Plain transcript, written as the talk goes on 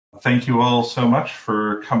Thank you all so much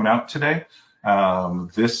for coming out today.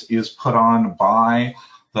 This is put on by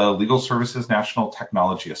the Legal Services National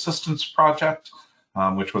Technology Assistance Project,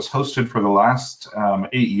 which was hosted for the last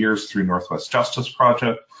 8 years through Northwest Justice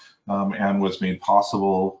Project and was made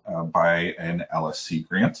possible by an LSC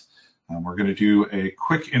grant. We're going to do a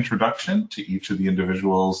quick introduction to each of the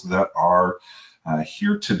individuals that are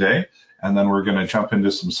here today, and then we're going to jump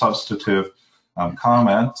into some substantive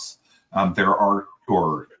comments.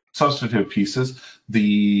 Or substantive pieces.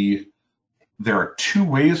 There are 2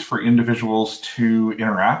 ways for individuals to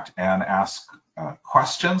interact and ask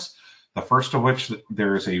questions. The first of which,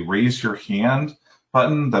 there is a raise your hand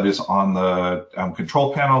button that is on the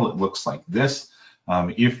control panel. It looks like this.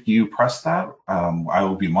 If you press that, I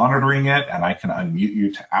will be monitoring it and I can unmute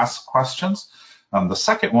you to ask questions. The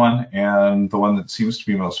second one, and the one that seems to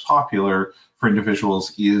be most popular for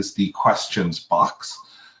individuals, is the questions box.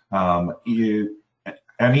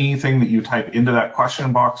 Anything that you type into that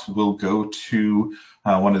question box will go to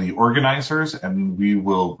one of the organizers, and we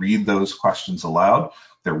will read those questions aloud.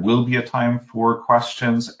 There will be a time for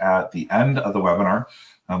questions at the end of the webinar,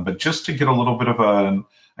 but just to get a little bit of an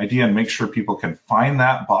idea and make sure people can find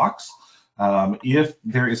that box, if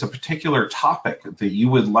there is a particular topic that you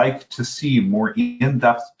would like to see more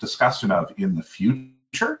in-depth discussion of in the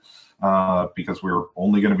future, because we're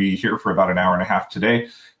only going to be here for about an hour and a half today,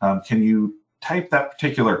 can you type that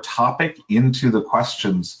particular topic into the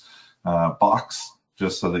questions box,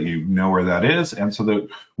 just so that you know where that is, and so that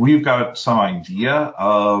we've got some idea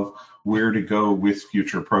of where to go with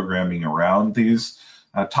future programming around these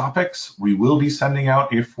topics. We will be sending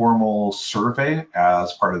out a formal survey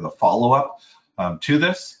as part of the follow-up to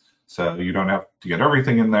this, so you don't have to get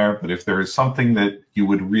everything in there, but if there is something that you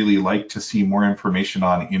would really like to see more information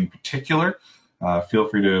on in particular, feel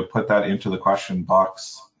free to put that into the question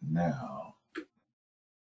box now.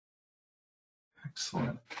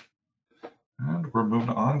 Excellent. And we're moving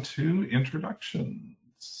on to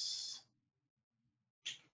introductions.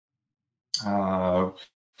 My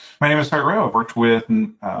name is Sarterus Rowe. I've worked with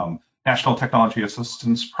National Technology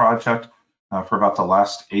Assistance Project for about the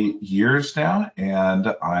last 8 years now,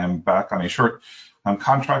 and I'm back on a short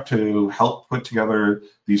contract to help put together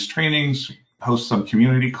these trainings, host some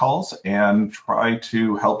community calls, and try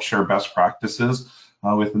to help share best practices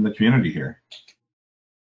within the community here.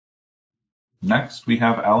 Next, we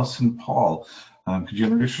have Allison Paul. Could you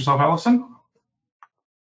introduce yourself, Allison?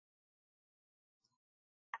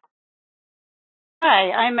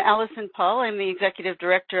 Hi, I'm Allison Paul. I'm the Executive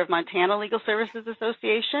Director of Montana Legal Services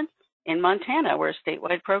Association in Montana. We're a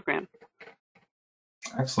statewide program.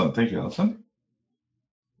 Excellent. Thank you, Allison.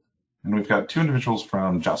 And we've got 2 individuals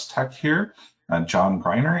from Just Tech here, John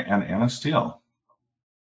Greiner and Steele.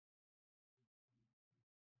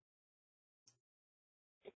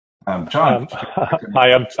 John.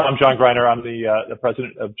 Hi, I'm John Greiner. I'm the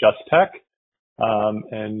president of Just Tech,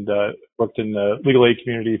 and worked in the legal aid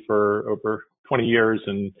community for over 20 years,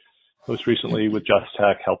 and most recently with Just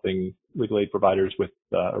Tech, helping legal aid providers with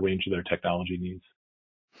a range of their technology needs.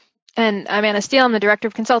 And I'm Steele. I'm the director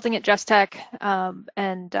of consulting at Just Tech,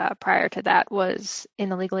 and prior to that was in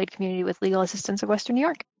the legal aid community with Legal Assistance of Western New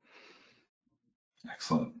York.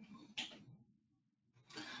 Excellent.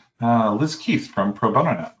 Liz Keith from Pro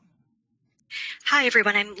Bono Net. Hi,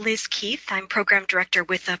 everyone. I'm Liz Keith. I'm program director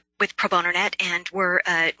with Pro Bono Net, and we're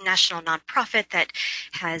a national nonprofit that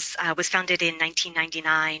was founded in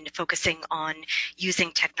 1999, focusing on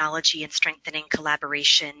using technology and strengthening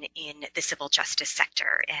collaboration in the civil justice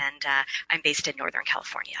sector. And I'm based in Northern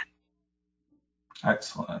California.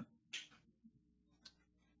 Excellent.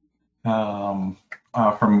 From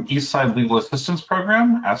Eastside Legal Assistance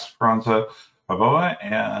Program, Esperanza, Borboa,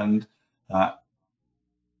 and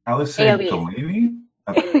Ailise, Delaney.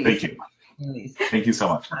 Thank you. Thank you so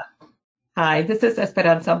much. Hi, this is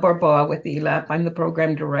Esperanza Borboa with LSNTAP. I'm the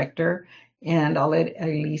program director, and I'll let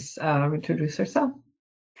Ailise introduce herself.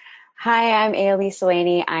 Hi, I'm Ailise,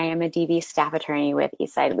 Delaney. I am a DV staff attorney with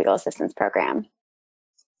Eastside Legal Assistance Program.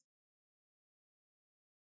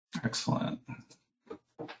 Excellent.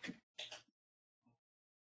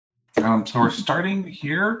 So we're starting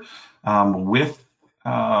here with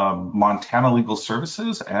Montana Legal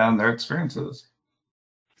Services and their experiences.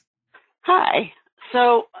 Hi.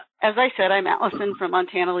 So, as I said, I'm Allison from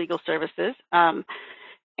Montana Legal Services.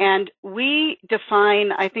 And we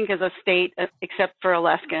define, I think as a state, except for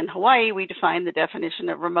Alaska and Hawaii, we define the definition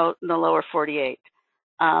of remote in the lower 48.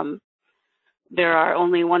 There are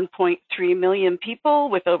only 1.3 million people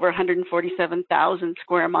with over 147,000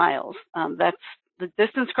 square miles. That's the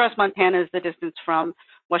distance across Montana is the distance from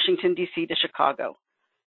Washington, D.C. to Chicago.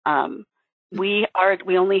 We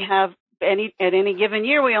only have at any given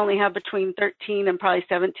year, we only have between 13 and probably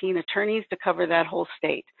 17 attorneys to cover that whole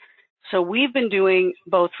state. So we've been doing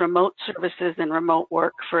both remote services and remote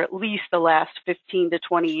work for at least the last 15 to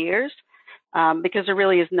 20 years, because there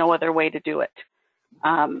really is no other way to do it.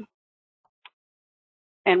 And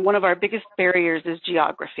one of our biggest barriers is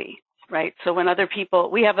geography, right? So when other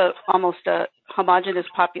people, we have almost a homogeneous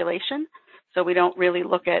population, so we don't really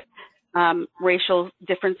look at racial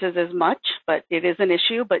differences as much, but it is an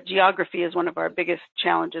issue. But geography is one of our biggest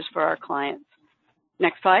challenges for our clients.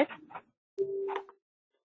 Next slide.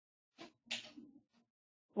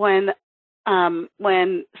 When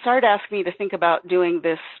Sart asked me to think about doing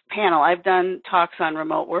this panel, I've done talks on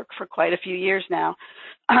remote work for quite a few years now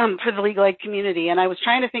for the legal aid community, and I was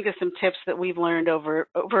trying to think of some tips that we've learned over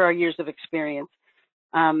our years of experience,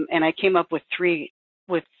 and I came up with three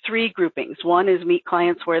groupings. One is meet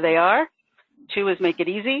clients where they are, 2 is make it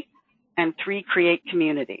easy, and 3, create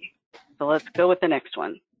community. So let's go with the next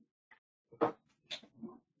one.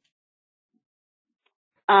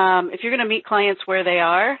 If you're going to meet clients where they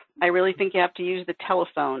are, I really think you have to use the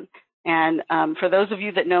telephone. And for those of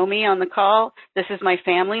you that know me on the call, this is my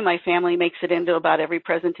family. My family makes it into about every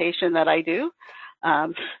presentation that I do.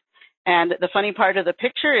 And the funny part of the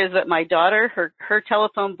picture is that my daughter, her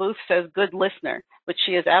telephone booth says good listener, which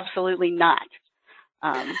she is absolutely not.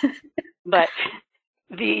 But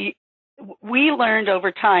we learned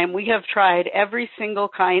over time, we have tried every single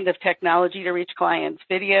kind of technology to reach clients,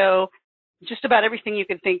 video, just about everything you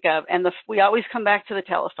can think of. And we always come back to the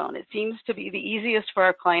telephone. It seems to be the easiest for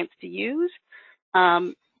our clients to use.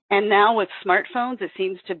 And now with smartphones, it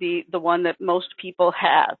seems to be the one that most people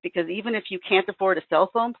have, because even if you can't afford a cell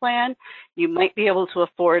phone plan, you might be able to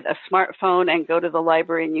afford a smartphone and go to the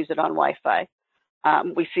library and use it on Wi-Fi.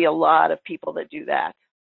 We see a lot of people that do that.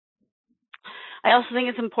 I also think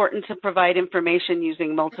it's important to provide information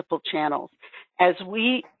using multiple channels. As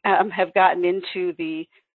we have gotten into the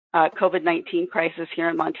COVID-19 crisis here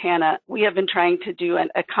in Montana, we have been trying to do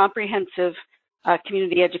a comprehensive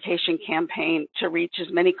community education campaign to reach as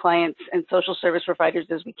many clients and social service providers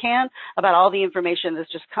as we can about all the information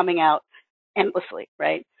that's just coming out endlessly,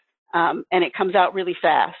 right? And it comes out really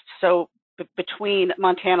fast. So between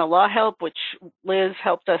Montana Law Help, which Liz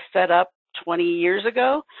helped us set up 20 years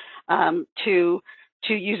ago, to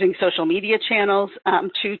using social media channels,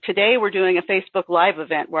 to today we're doing a Facebook Live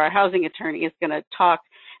event where our housing attorney is going to talk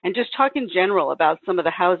and just talk in general about some of the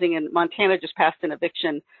housing. And Montana just passed an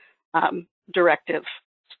eviction directive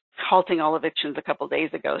halting all evictions a couple of days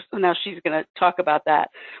ago. So now she's going to talk about that.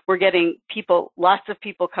 We're getting lots of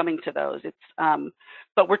people coming to those.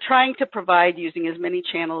 But we're trying to provide using as many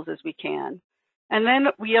channels as we can. And then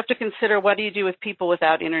we have to consider, what do you do with people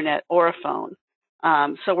without internet or a phone?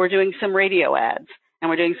 So we're doing some radio ads and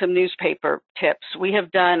we're doing some newspaper tips. We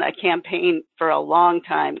have done a campaign for a long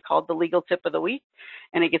time called the Legal Tip of the Week,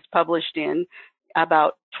 and it gets published in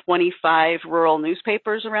about 25 rural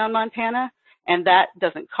newspapers around Montana. And that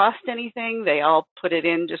doesn't cost anything. They all put it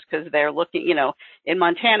in just because they're looking, in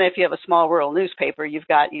Montana, if you have a small rural newspaper,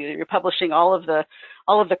 you're publishing all of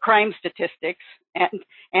the crime statistics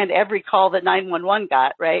and every call that 911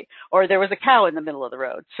 got, right? Or there was a cow in the middle of the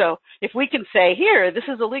road. So if we can say, here, this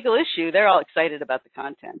is a legal issue, they're all excited about the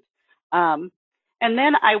content. And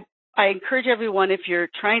then I encourage everyone, if you're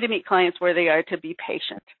trying to meet clients where they are, to be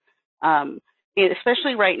patient.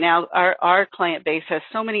 Especially right now, our client base has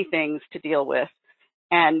so many things to deal with,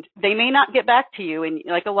 and they may not get back to you. And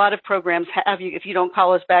like a lot of programs have, if you don't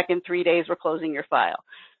call us back in 3 days, we're closing your file.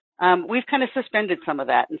 We've kind of suspended some of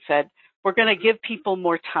that and said, we're going to give people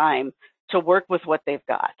more time to work with what they've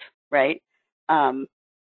got, right? And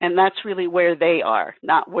that's really where they are,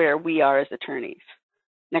 not where we are as attorneys.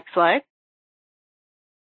 Next slide.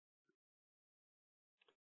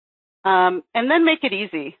 And then make it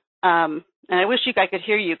easy. And I wish I could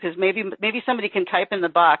hear you, because maybe somebody can type in the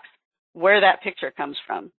box where that picture comes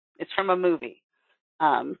from. It's from a movie.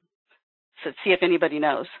 So see if anybody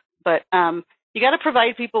knows. But you got to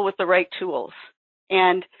provide people with the right tools.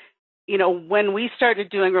 And when we started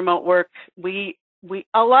doing remote work, a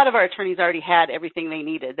lot of our attorneys already had everything they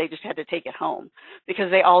needed. They just had to take it home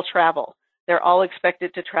because they all travel. They're all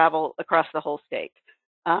expected to travel across the whole state.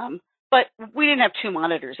 But we didn't have 2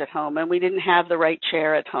 monitors at home, and we didn't have the right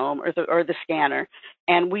chair at home or the scanner.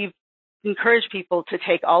 And we've encouraged people to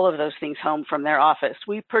take all of those things home from their office.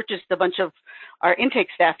 We purchased a bunch of our intake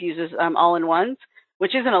staff uses all-in-ones,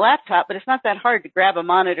 which isn't a laptop, but it's not that hard to grab a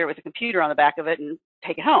monitor with a computer on the back of it and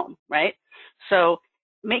take it home, right? So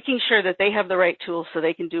making sure that they have the right tools so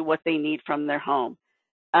they can do what they need from their home.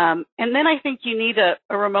 And then I think you need a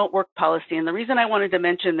remote work policy. And the reason I wanted to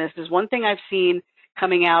mention this is one thing I've seen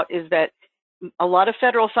coming out is that a lot of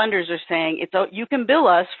federal funders are saying you can bill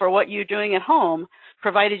us for what you're doing at home,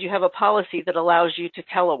 provided you have a policy that allows you to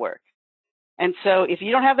telework. And so if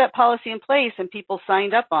you don't have that policy in place and people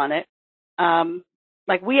signed up on it,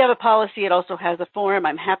 like we have a policy, it also has a form.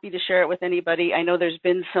 I'm happy to share it with anybody. I know there's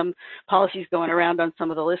been some policies going around on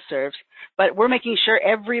some of the listservs, but we're making sure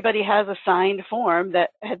everybody has a signed form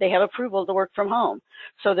that they have approval to work from home,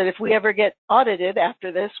 so that if we ever get audited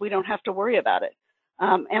after this, we don't have to worry about it.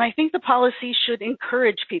 And I think the policy should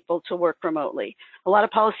encourage people to work remotely. A lot of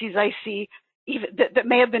policies I see, even that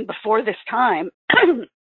may have been before this time,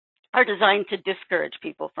 are designed to discourage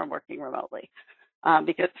people from working remotely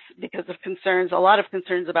because of concerns, a lot of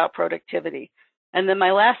concerns about productivity. And then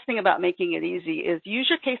my last thing about making it easy is use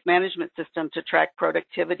your case management system to track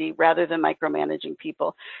productivity rather than micromanaging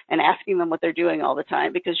people and asking them what they're doing all the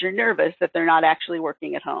time, because you're nervous that they're not actually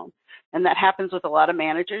working at home. And that happens with a lot of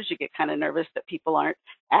managers. You get kind of nervous that people aren't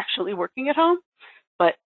actually working at home,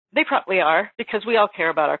 but they probably are, because we all care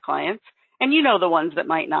about our clients. And you know the ones that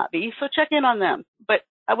might not be, so check in on them. But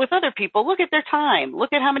with other people, look at their time.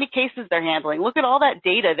 Look at how many cases they're handling. Look at all that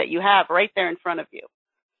data that you have right there in front of you.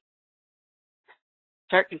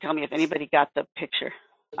 Chart can tell me if anybody got the picture.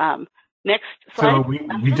 Next slide.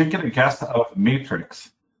 So we did get a guess of Matrix.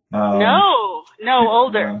 No,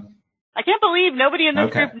 older. I can't believe nobody in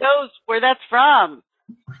this group knows where that's from.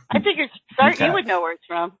 I figured, Sart, you would know where it's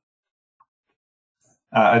from.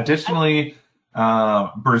 Additionally,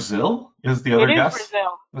 Brazil is the other guess.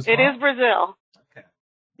 It is Brazil. Okay.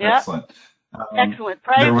 Yep. Excellent. Excellent.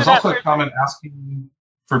 There was also a comment asking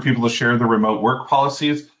for people to share the remote work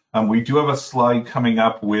policies. We do have a slide coming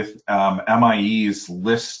up with MIE's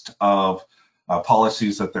list of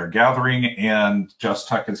policies that they're gathering, and Just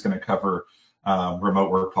Tech is going to cover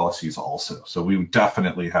remote work policies also. So we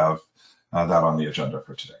definitely have that on the agenda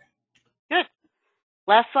for today. Good.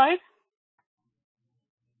 Last slide.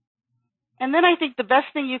 And then I think the best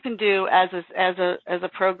thing you can do as a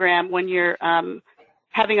program when you're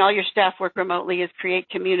having all your staff work remotely is create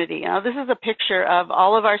community. Now, this is a picture of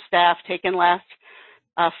all of our staff taken last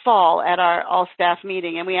fall at our all-staff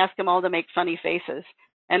meeting, and we asked them all to make funny faces.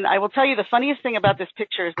 And I will tell you the funniest thing about this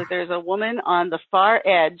picture is that there's a woman on the far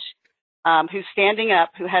edge who's standing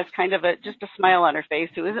up, who has kind of just a smile on her face,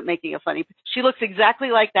 who isn't making a funny. She looks exactly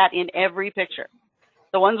like that in every picture.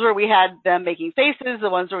 The ones where we had them making faces, the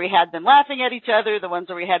ones where we had them laughing at each other, the ones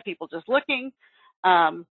where we had people just looking.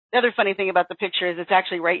 The other funny thing about the picture is it's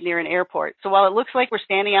actually right near an airport. So while it looks like we're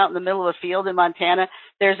standing out in the middle of a field in Montana,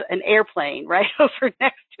 there's an airplane right over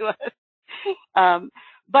next to us.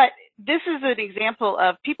 But this is an example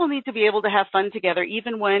of people need to be able to have fun together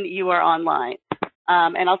even when you are online.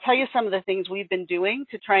 And I'll tell you some of the things we've been doing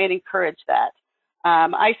to try and encourage that.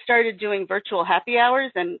 I started doing virtual happy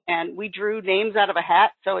hours, and we drew names out of a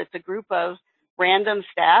hat. So it's a group of random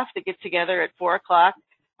staff that get together at 4 o'clock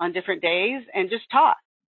on different days and just talk.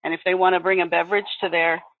 And if they want to bring a beverage to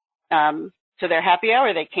their happy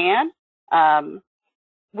hour, they can.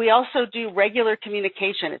 We also do regular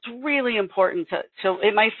communication. It's really important so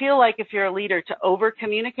it might feel like, if you're a leader, to over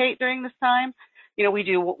communicate during this time. You know, we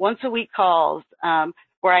do once a week calls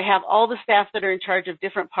where I have all the staff that are in charge of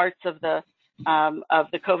different parts of the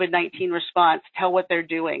COVID-19 response tell what they're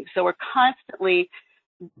doing. So we're constantly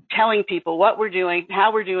telling people what we're doing,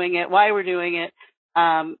 how we're doing it, why we're doing it.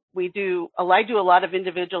 I do a lot of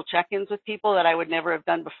individual check-ins with people that I would never have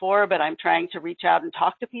done before, but I'm trying to reach out and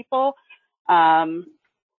talk to people. And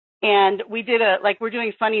we did we're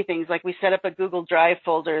doing funny things, like we set up a Google Drive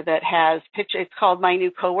folder that has pictures. It's called My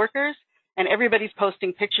New Coworkers, and everybody's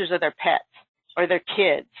posting pictures of their pets or their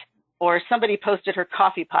kids, or somebody posted her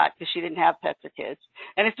coffee pot because she didn't have pets or kids.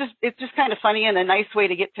 And it's just kind of funny and a nice way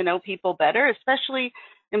to get to know people better, especially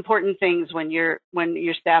important things when your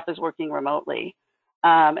staff is working remotely.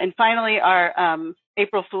 And finally, our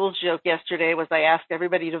April Fool's joke yesterday was I asked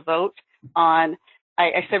everybody to vote on,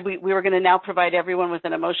 I said we were going to now provide everyone with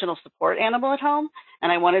an emotional support animal at home,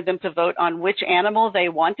 and I wanted them to vote on which animal they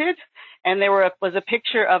wanted. And there was a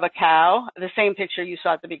picture of a cow, the same picture you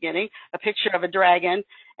saw at the beginning, a picture of a dragon,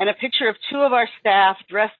 and a picture of 2 of our staff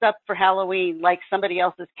dressed up for Halloween like somebody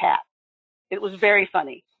else's cat. It was very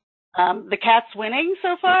funny. The cat's winning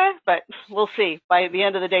so far, but we'll see by the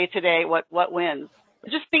end of the day today what wins.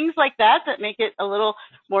 Just things like that make it a little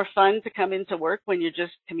more fun to come into work when you're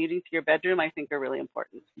just commuting to your bedroom, I think are really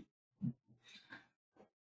important.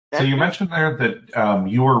 So you mentioned there that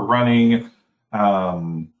you were running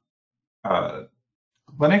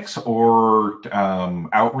clinics or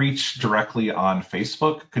outreach directly on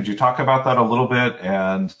Facebook. Could you talk about that a little bit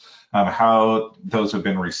and how those have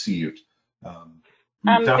been received?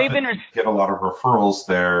 We definitely get a lot of referrals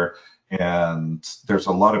there, and there's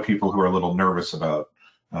a lot of people who are a little nervous about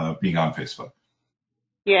being on Facebook.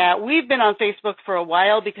 Yeah, we've been on Facebook for a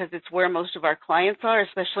while because it's where most of our clients are,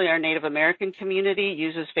 especially our Native American community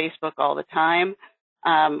uses Facebook all the time.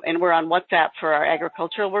 And we're on WhatsApp for our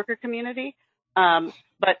agricultural worker community.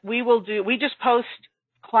 But we just post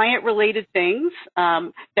client-related things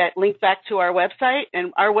that link back to our website.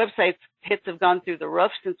 And our website's hits have gone through the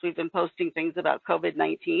roof since we've been posting things about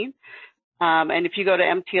COVID-19. And if you go to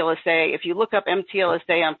MTLSA, if you look up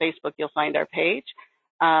MTLSA on Facebook, you'll find our page.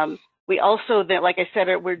 We also, like I said,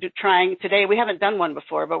 we're trying today, we haven't done one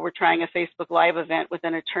before, but we're trying a Facebook Live event with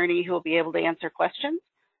an attorney who will be able to answer questions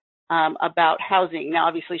about housing. Now,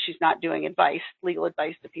 obviously, she's not doing legal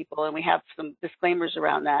advice to people, and we have some disclaimers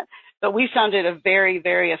around that. But we found it a very,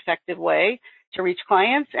 very effective way to reach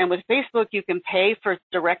clients. And with Facebook, you can pay for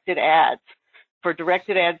directed ads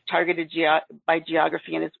targeted by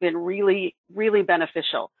geography, and it's been really, really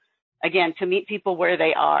beneficial. Again, to meet people where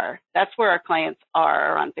they are. That's where our clients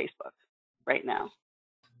are on Facebook right now.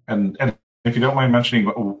 And if you don't mind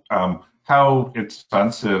mentioning, how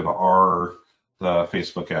expensive are the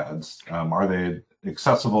Facebook ads? Are they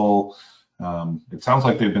accessible? It sounds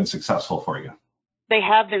like they've been successful for you. They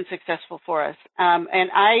have been successful for us. And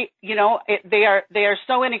they are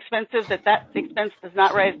so inexpensive that expense does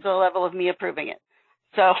not rise to the level of me approving it.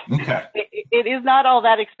 So okay. It is not all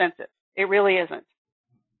that expensive. It really isn't.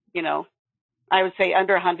 I would say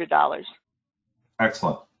under $100.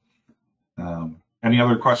 Excellent. Any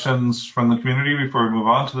other questions from the community before we move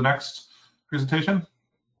on to the next presentation?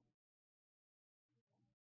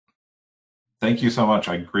 Thank you so much.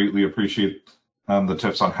 I greatly appreciate the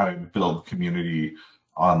tips on how to build community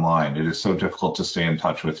online. It is so difficult to stay in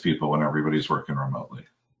touch with people when everybody's working remotely.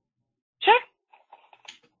 Sure.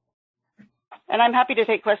 And I'm happy to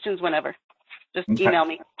take questions whenever. Just email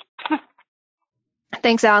me.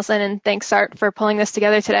 Thanks, Allison, and thanks, Sart, for pulling this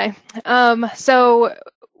together today. So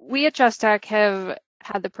we at Just Tech have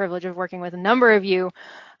had the privilege of working with a number of you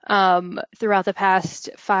throughout the past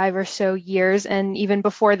 5 or so years, and even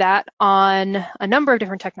before that, on a number of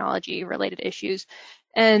different technology-related issues.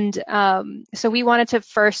 And so we wanted to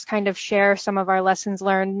first kind of share some of our lessons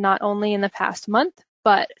learned, not only in the past month,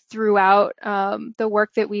 but throughout the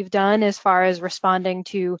work that we've done as far as responding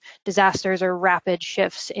to disasters or rapid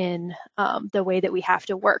shifts in the way that we have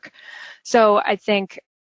to work. So I think,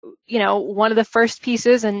 one of the first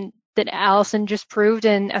pieces, and that Allison just proved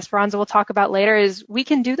and Esperanza will talk about later, is we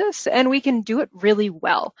can do this and we can do it really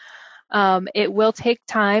well. It will take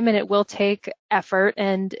time and it will take effort,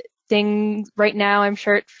 and things right now, I'm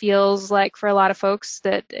sure it feels like for a lot of folks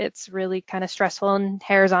that it's really kind of stressful and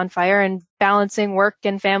hair's on fire and balancing work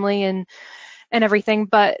and family and everything.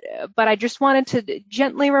 But I just wanted to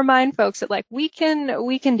gently remind folks that we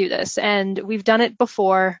can do this, and we've done it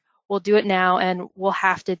before. We'll do it now, and we'll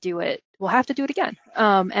have to do it. We'll have to do it again.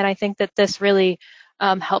 And I think that this really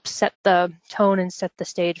helps set the tone and set the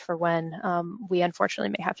stage for when we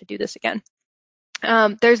unfortunately may have to do this again.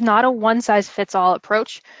 There's not a one-size-fits-all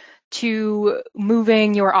approach to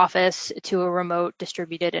moving your office to a remote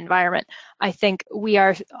distributed environment. I think we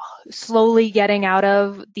are slowly getting out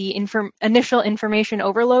of the initial information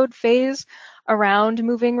overload phase around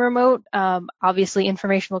moving remote. Obviously,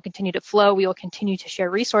 information will continue to flow. We will continue to share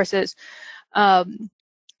resources. But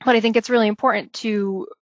I think it's really important to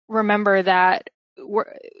remember that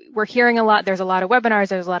we're hearing a lot. There's a lot of webinars.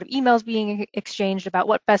 There's a lot of emails being exchanged about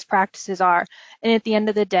what best practices are. And at the end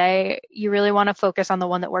of the day, you really want to focus on the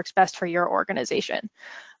one that works best for your organization.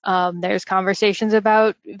 There's conversations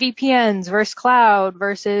about VPNs versus cloud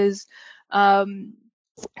versus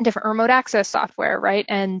different remote access software, right?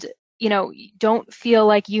 And don't feel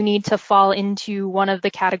like you need to fall into one of the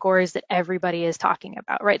categories that everybody is talking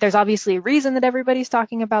about, right? There's obviously a reason that everybody's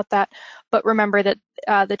talking about that, but remember that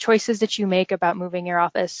the choices that you make about moving your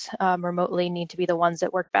office remotely need to be the ones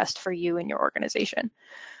that work best for you and your organization.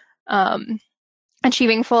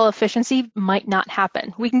 Achieving full efficiency might not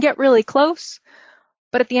happen. We can get really close,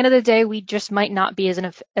 but at the end of the day, we just might not be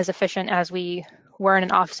as efficient as we were in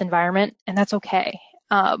an office environment, and that's okay.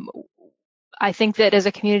 I think that as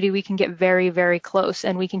a community, we can get very, very close,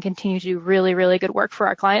 and we can continue to do really, really good work for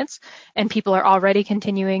our clients, and people are already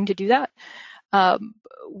continuing to do that.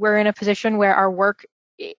 We're in a position where our work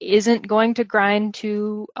isn't going to grind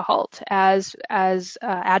to a halt as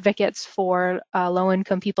advocates for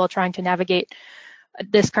low-income people trying to navigate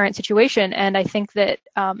this current situation. And I think that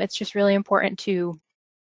it's just really important to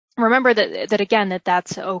remember that again,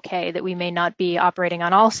 that's okay, that we may not be operating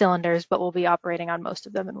on all cylinders, but we'll be operating on most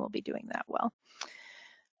of them, and we'll be doing that well.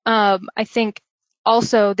 I think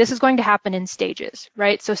also this is going to happen in stages,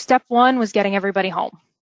 right? So step one was getting everybody home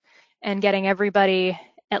and getting everybody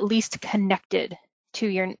at least connected to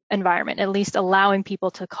your environment, at least allowing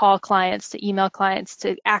people to call clients, to email clients,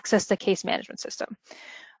 to access the case management system,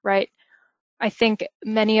 right? I think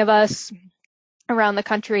many of us around the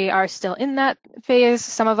country are still in that phase.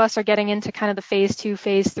 Some of us are getting into kind of the phase 2,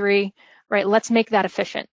 phase 3, right? Let's make that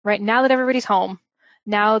efficient, right? Now that everybody's home,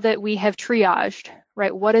 now that we have triaged,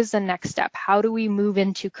 right, what is the next step? How do we move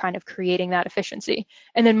into kind of creating that efficiency?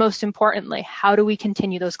 And then most importantly, how do we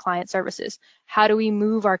continue those client services? How do we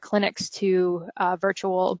move our clinics to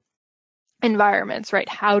virtual environments, right?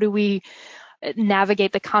 How do we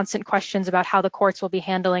navigate the constant questions about how the courts will be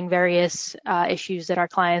handling various issues that our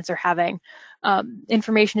clients are having?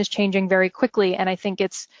 Information is changing very quickly, and I think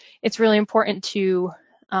it's really important to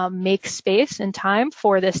make space and time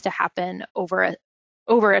for this to happen over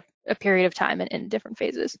a period of time in different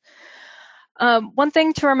phases. One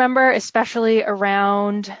thing to remember, especially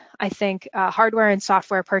around, I think, hardware and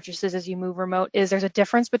software purchases as you move remote, is there's a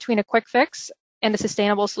difference between a quick fix and a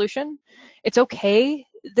sustainable solution. It's okay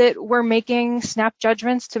that we're making snap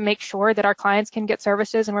judgments to make sure that our clients can get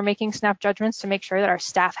services, and we're making snap judgments to make sure that our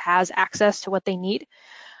staff has access to what they need.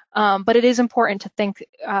 But it is important to think,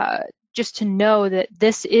 just to know that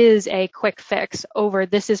this is a quick fix over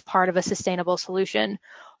this is part of a sustainable solution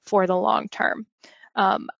for the long term.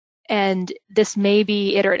 And this may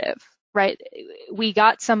be iterative, right? We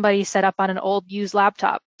got somebody set up on an old used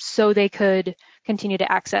laptop so they could continue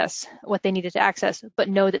to access what they needed to access, but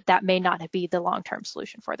know that that may not be the long-term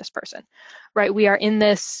solution for this person, right? We are in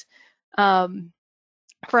this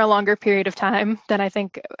for a longer period of time than I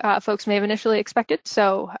think folks may have initially expected.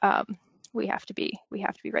 So we have to be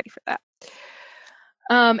ready for that.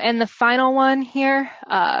 And the final one here,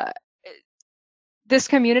 this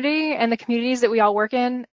community and the communities that we all work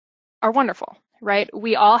in are wonderful, right?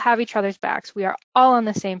 We all have each other's backs. We are all on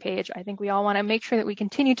the same page. I think we all want to make sure that we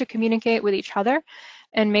continue to communicate with each other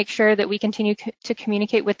and make sure that we continue to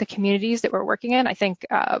communicate with the communities that we're working in. I think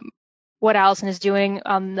what Allison is doing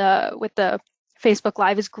with the Facebook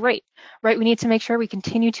Live is great, right? We need to make sure we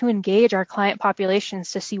continue to engage our client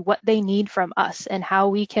populations to see what they need from us and how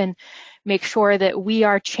we can make sure that we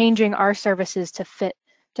are changing our services to fit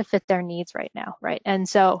their needs right now, right? And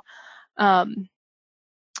so I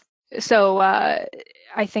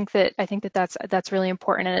think that's really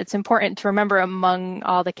important, and it's important to remember among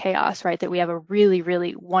all the chaos, right, that we have a really,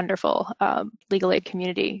 really wonderful legal aid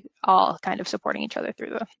community, all kind of supporting each other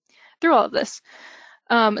through all of this.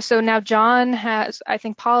 So now John has, I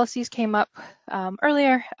think policies came up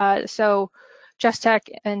earlier. So Just Tech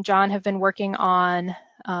and John have been working on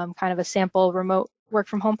kind of a sample remote work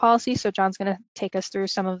from home policy. So John's going to take us through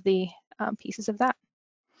some of the pieces of that.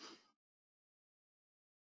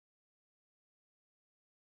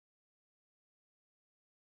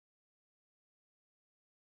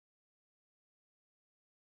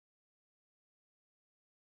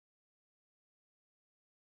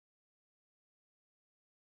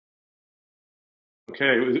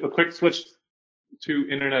 Okay, it was a quick switch to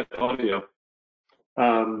internet audio.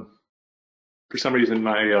 For some reason,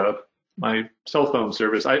 my cell phone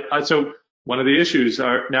service. So one of the issues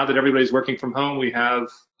are now that everybody's working from home, we have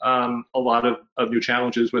a lot of new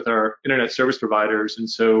challenges with our internet service providers, and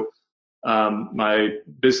so my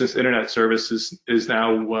business internet service is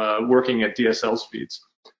now working at DSL speeds.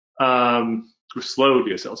 Slow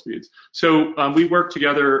DSL speeds. So we worked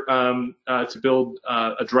together to build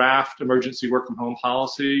a draft emergency work from home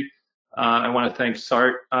policy. I want to thank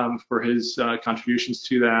Sart for his contributions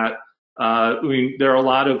to that. I mean, there are a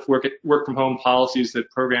lot of work from home policies that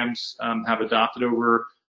programs have adopted over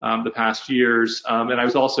the past years. And I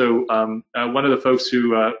was also one of the folks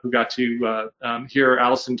who got to hear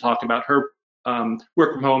Allison talk about her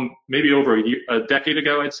work from home maybe over a decade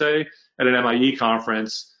ago, I'd say, at an MIE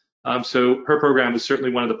conference. So her program is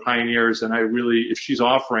certainly one of the pioneers, and I really, if she's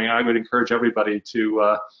offering, I would encourage everybody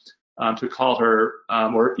to call her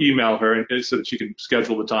or email her so that she can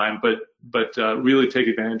schedule the time. But really take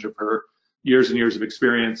advantage of her years and years of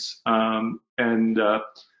experience, and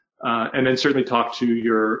then certainly talk to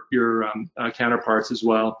your counterparts as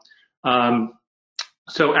well.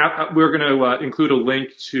 So we're going to include a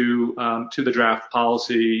link to the draft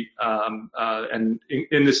policy and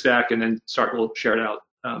in this deck, and then Sart will share it out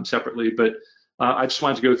separately, but I just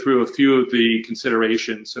wanted to go through a few of the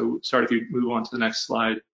considerations. So Sart, if you move on to the next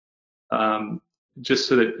slide, just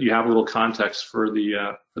so that you have a little context for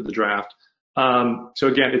the draft. So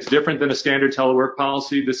again, it's different than a standard telework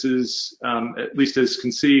policy. This is, at least as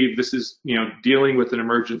conceived, this is, dealing with an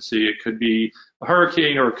emergency. It could be a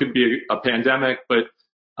hurricane or it could be a pandemic, but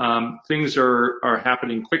things are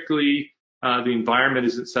happening quickly. The environment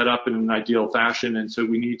isn't set up in an ideal fashion, and so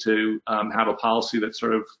we need to have a policy that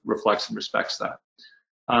sort of reflects and respects that.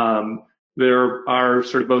 There are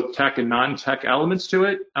sort of both tech and non-tech elements to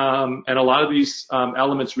it, and a lot of these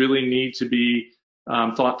elements really need to be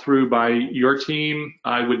thought through by your team.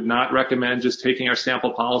 I would not recommend just taking our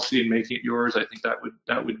sample policy and making it yours. I think that would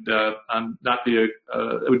not be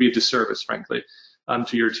it would be a disservice, frankly,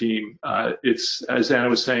 to your team. It's, as Anna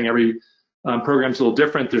was saying, every program's a little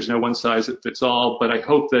different. There's no one size that fits all, but I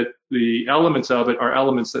hope that the elements of it are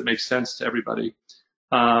elements that make sense to everybody.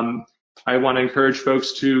 I want to encourage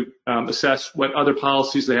folks to assess what other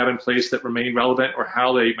policies they have in place that remain relevant or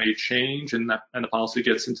how they may change, and the policy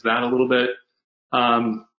gets into that a little bit.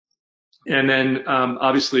 And then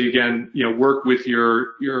obviously, again, work with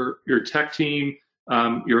your tech team,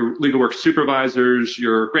 your legal work supervisors,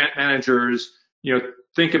 your grant managers.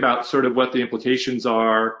 Think about sort of what the implications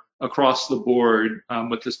are across the board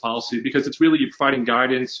with this policy, because it's really providing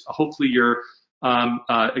guidance. Hopefully, you're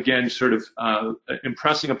again sort of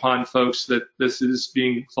impressing upon folks that this is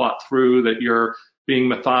being thought through, that you're being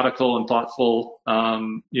methodical and thoughtful,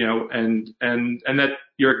 and that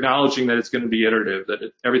you're acknowledging that it's going to be iterative,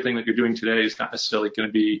 that everything that you're doing today is not necessarily going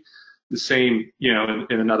to be the same, in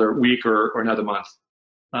another week or another month.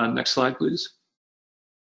 Next slide, please.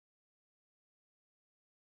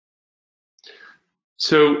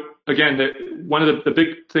 So again, one of the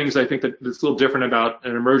big things I think that's a little different about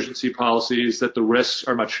an emergency policy is that the risks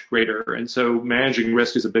are much greater. And so managing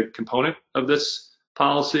risk is a big component of this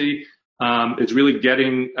policy. It's really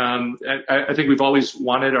getting, I think we've always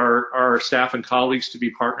wanted our staff and colleagues to be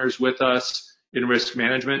partners with us in risk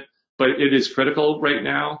management, but it is critical right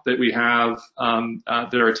now that we have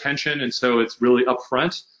their attention, and so it's really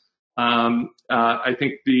upfront. I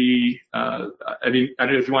think I don't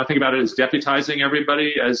know if you want to think about it as deputizing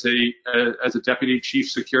everybody as a deputy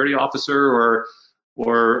chief security officer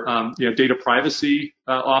or data privacy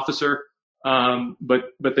officer. But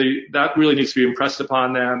that really needs to be impressed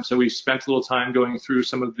upon them. So we spent a little time going through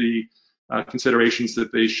some of the considerations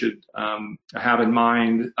that they should have in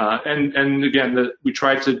mind. And again, we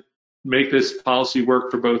tried to make this policy work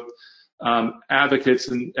for both advocates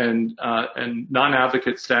and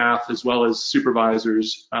non-advocate staff as well as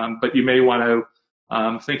supervisors. But you may want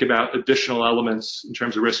to think about additional elements in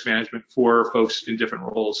terms of risk management for folks in different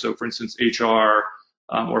roles. So for instance, HR,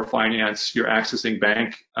 or finance, you're accessing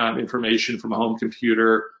bank information from a home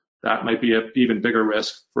computer. That might be an even bigger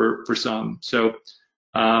risk for some. So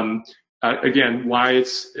again, why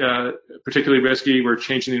it's particularly risky, we're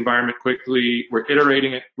changing the environment quickly, we're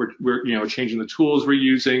iterating it, we're changing the tools we're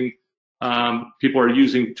using. People are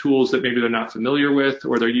using tools that maybe they're not familiar with,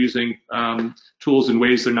 or they're using tools in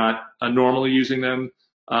ways they're not normally using them.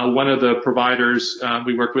 One of the providers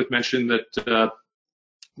we worked with mentioned that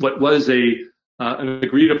what was an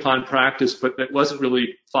agreed upon practice, but that wasn't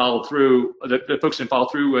really followed through, that folks didn't follow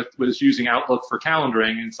through with, was using Outlook for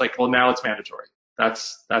calendaring. And it's like, well, now it's mandatory.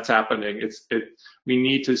 That's happening. We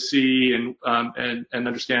need to see and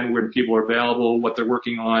understand where people are available, what they're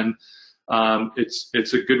working on.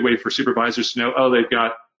 It's a good way for supervisors to know, oh, they've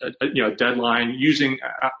got a deadline. Using,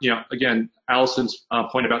 again, Allison's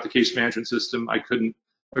point about the case management system, I couldn't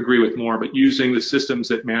agree with more, but using the systems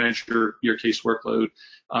that manage your case workload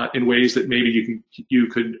in ways that maybe you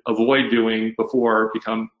could avoid doing before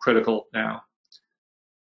become critical now.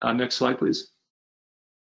 Next slide, please.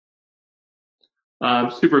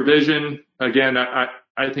 Supervision, again, I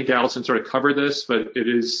think Allison sort of covered this, but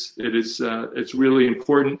it's really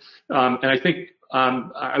important. And I think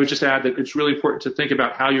I would just add that it's really important to think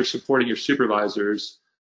about how you're supporting your supervisors.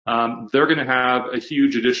 They're going to have a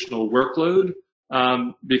huge additional workload.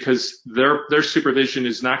 Because their supervision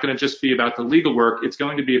is not going to just be about the legal work, it's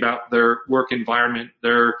going to be about their work environment,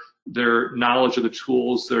 their knowledge of the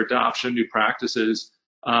tools, their adoption of new practices.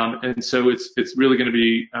 And so it's really going to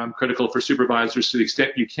be critical for supervisors, to the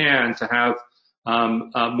extent you can, to have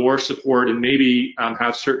more support and maybe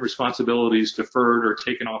have certain responsibilities deferred or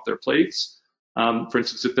taken off their plates. For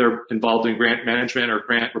instance, if they're involved in grant management or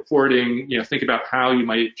grant reporting, think about how you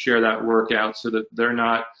might share that work out so that they're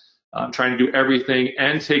not trying to do everything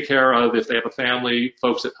and take care of, if they have a family,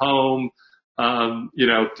 folks at home,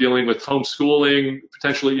 dealing with homeschooling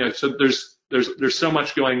potentially. So there's so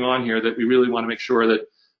much going on here that we really want to make sure that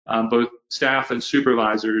both staff and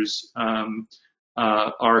supervisors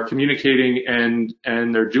are communicating and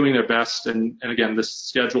they're doing their best. And again,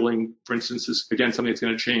 this scheduling, for instance, is again something that's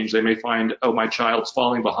going to change. They may find, oh, my child's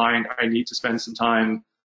falling behind. I need to spend some time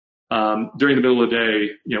during the middle of the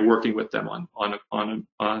day, working with them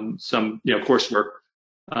on some coursework.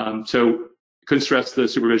 So couldn't stress the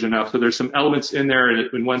supervision enough. So there's some elements in there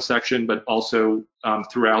in one section, but also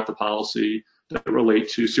throughout the policy that relate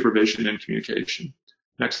to supervision and communication.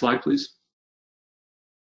 Next slide, please.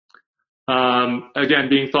 Again,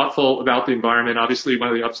 being thoughtful about the environment. Obviously, one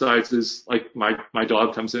of the upsides is like my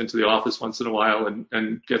dog comes into the office once in a while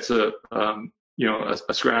and gets a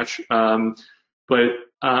scratch.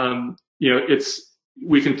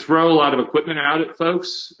 We can throw a lot of equipment out at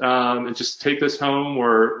folks and just take this home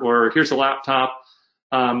or here's a laptop.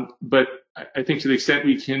 But I think to the extent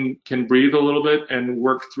we can breathe a little bit and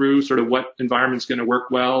work through sort of what environment's going to work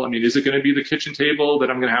well. I mean, is it going to be the kitchen table that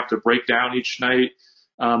I'm going to have to break down each night?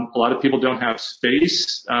 A lot of people don't have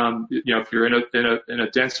space. If you're in a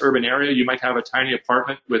dense urban area, you might have a tiny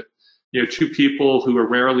apartment with two people who are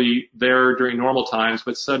rarely there during normal times,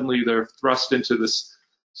 but suddenly they're thrust into this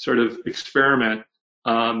sort of experiment.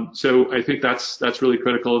 So I think that's really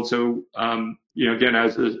critical. And so again,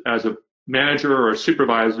 as a manager or a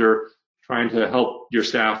supervisor, trying to help your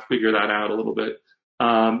staff figure that out a little bit.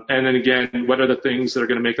 And then again, what are the things that are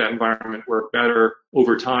going to make that environment work better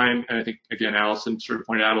over time? And I think, again, Allison sort of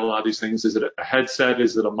pointed out a lot of these things. Is it a headset?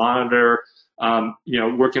 Is it a monitor?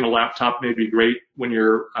 Working a laptop may be great when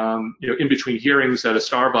you're, in between hearings at a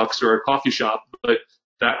Starbucks or a coffee shop, but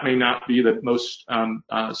that may not be the most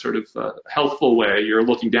healthful way. You're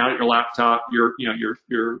looking down at your laptop, your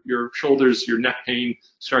shoulders, your neck pain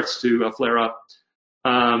starts to flare up.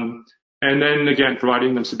 And then again,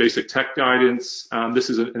 providing them some basic tech guidance.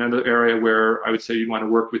 This is another area where I would say you want to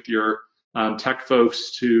work with your tech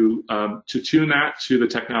folks to tune that to the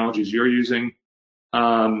technologies you're using,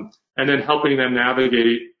 and then helping them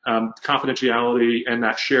navigate confidentiality and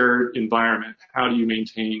that shared environment. How do you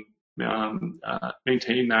maintain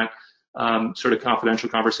that sort of confidential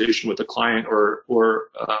conversation with a client or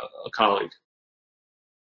a colleague?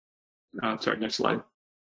 Sorry, next slide.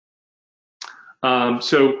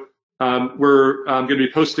 We're going to be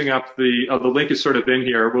posting up the link is sort of in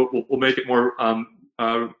here. We'll make it more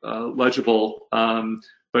legible.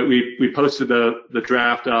 But we posted the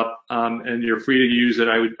draft up, and you're free to use it.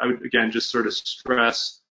 I would again just sort of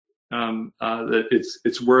stress that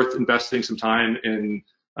it's worth investing some time in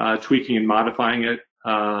tweaking and modifying it,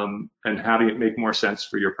 and having it make more sense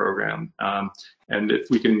for your program. And if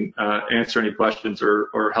we can answer any questions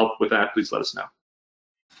or help with that, please let us know.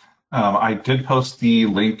 I did post the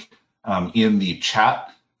link in the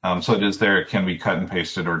chat, so it is there. It can be cut and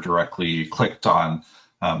pasted or directly clicked on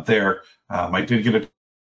there. I did get a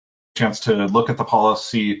chance to look at the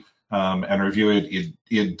policy and review it.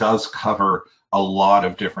 It does cover a lot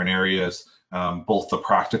of different areas, both the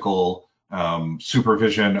practical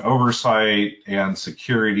supervision, oversight, and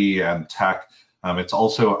security and tech. It's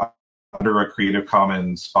also under a Creative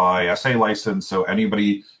Commons by SA license, so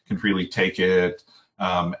anybody can freely take it,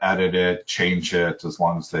 edit it, change it, as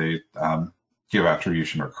long as they give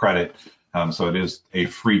attribution or credit. So it is a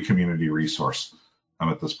free community resource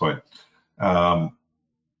at this point.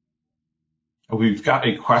 We've got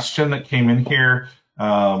a question that came in here,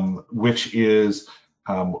 which is,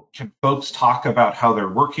 can folks talk about how they're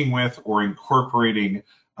working with or incorporating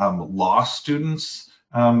law students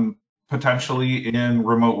potentially in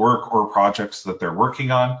remote work or projects that they're working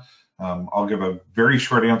on? I'll give a very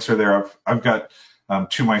short answer there. I've got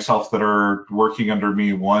two myself that are working under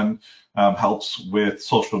me. One helps with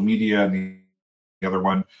social media, and the other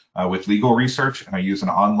one with legal research. And I use an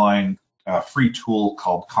online free tool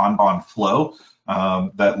called Kanban Flow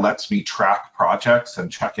that lets me track projects and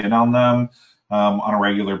check in on them on a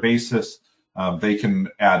regular basis. They can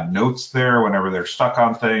add notes there whenever they're stuck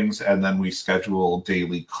on things, and then we schedule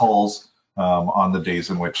daily calls on the days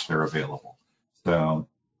in which they're available. So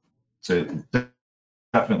it's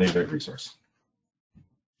definitely a great resource.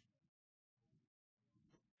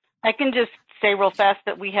 I can just say real fast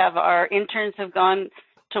that we have our interns have gone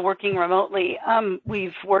to working remotely.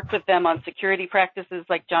 We've worked with them on security practices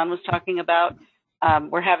like John was talking about.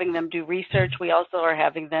 We're having them do research. We also are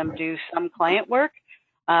having them do some client work.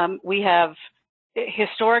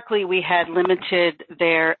 Historically, we had limited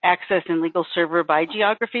their access in legal server by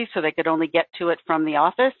geography, so they could only get to it from the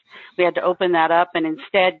office. We had to open that up and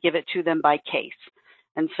instead give it to them by case.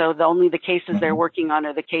 And so only the cases they're working on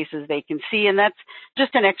are the cases they can see, and that's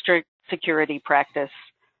just an extra security practice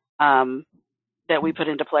that we put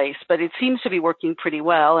into place. But it seems to be working pretty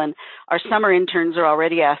well, and our summer interns are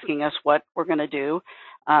already asking us what we're going to do.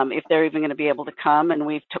 if they're even going to be able to come. And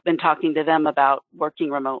we've been talking to them about working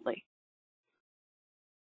remotely.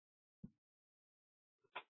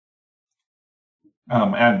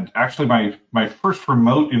 And actually, my first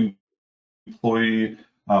remote employee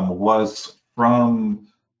was from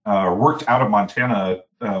worked out of Montana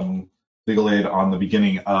legal aid on the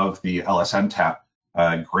beginning of the LSNTAP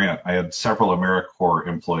grant. I had several AmeriCorps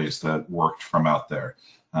employees that worked from out there.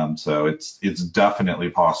 So it's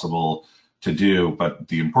definitely possible to do, but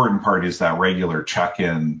the important part is that regular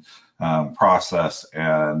check-in process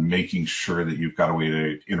and making sure that you've got a way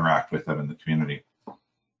to interact with them in the community.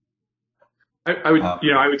 I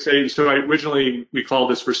would say, so originally we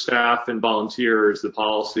called this for staff and volunteers, the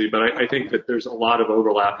policy, but I think that there's a lot of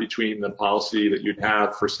overlap between the policy that you'd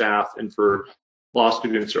have for staff and for law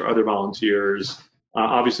students or other volunteers.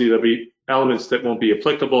 Obviously, there'll be elements that won't be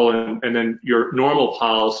applicable, and then your normal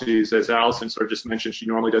policies, as Allison sort of just mentioned, she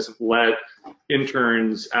normally doesn't let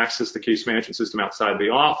interns access the case management system outside the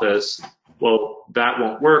office. Well, that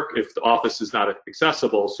won't work if the office is not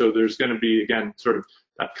accessible. So there's going to be, again, sort of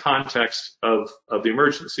that context of the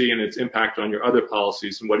emergency and its impact on your other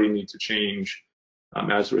policies and what do you need to change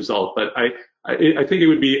as a result. But I think it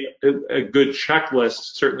would be a good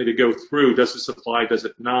checklist, certainly, to go through. Does this apply? Does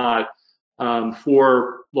it not?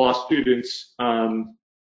 For law students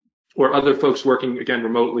or other folks working, again,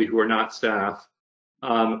 remotely who are not staff.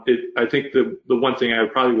 I think the one thing I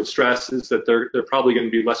probably would stress is that they're probably going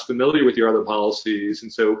to be less familiar with your other policies,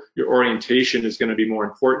 and so your orientation is going to be more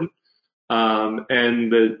important.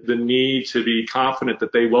 And the need to be confident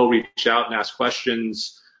that they will reach out and ask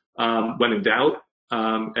questions when in doubt,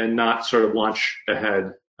 and not sort of launch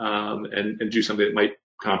ahead and do something that might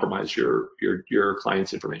compromise your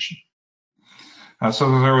client's information.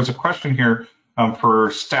 So there was a question here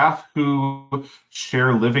for staff who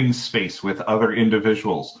share living space with other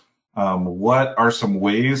individuals. What are some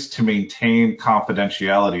ways to maintain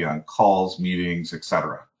confidentiality on calls, meetings,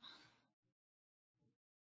 etc.?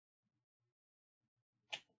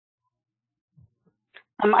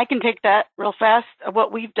 I can take that real fast.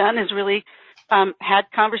 What we've done is really had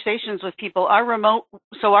conversations with people. Our remote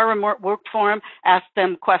work forum asks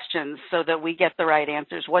them questions so that we get the right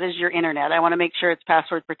answers. What is your internet? I want to make sure it's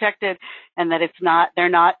password protected and that they're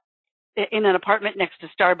not in an apartment next to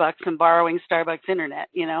Starbucks and borrowing Starbucks internet.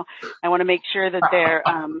 I want to make sure that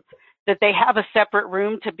that they have a separate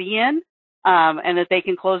room to be in. And that they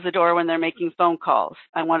can close the door when they're making phone calls.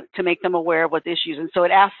 I want to make them aware of what the issues. And so it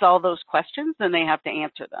asks all those questions and they have to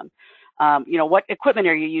answer them. What equipment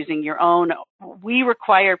are you using? Your own. We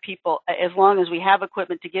require people, as long as we have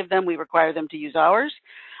equipment to give them, we require them to use ours.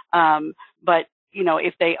 But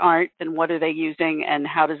if they aren't, then what are they using and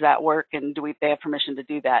how does that work? And they have permission to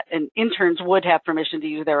do that? And interns would have permission to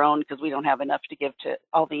use their own because we don't have enough to give to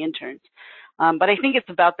all the interns. But I think it's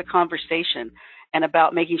about the conversation and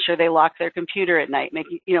about making sure they lock their computer at night,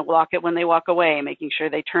 lock it when they walk away, making sure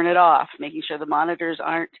they turn it off, making sure the monitors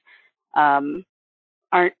aren't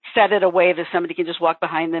set in a way that somebody can just walk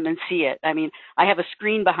behind them and see it. I mean, I have a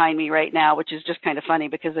screen behind me right now, which is just kind of funny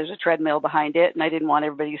because there's a treadmill behind it, and I didn't want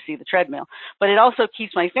everybody to see the treadmill. But it also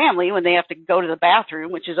keeps my family, when they have to go to the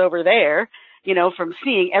bathroom, which is over there, from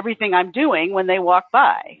seeing everything I'm doing when they walk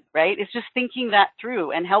by, right? It's just thinking that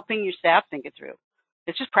through and helping your staff think it through.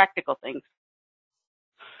 It's just practical things.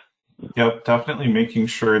 Yep, definitely making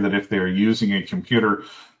sure that if they're using a computer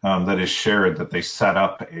that is shared, that they set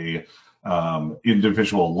up a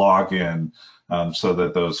individual login so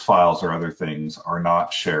that those files or other things are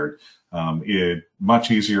not shared. It's much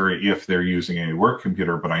easier if they're using a work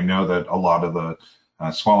computer, but I know that a lot of the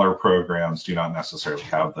smaller programs do not necessarily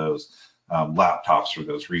have those laptops or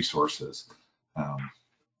those resources.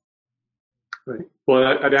 Right. Well,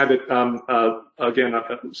 I'd add that, again,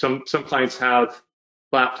 some clients have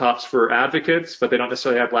laptops for advocates, but they don't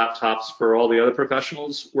necessarily have laptops for all the other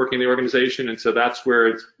professionals working in the organization. And so that's where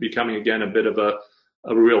it's becoming, again, a bit of a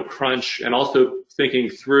real crunch, and also thinking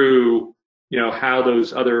through, how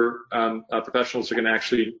those other professionals are going to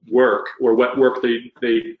actually work, or what work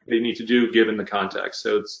they need to do given the context.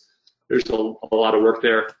 So there's a lot of work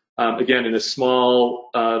there. Again, in a small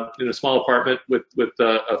apartment with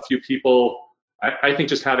a few people, I think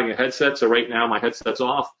just having a headset. So right now my headset's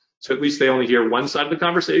off. So at least they only hear one side of the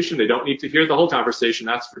conversation. They don't need to hear the whole conversation.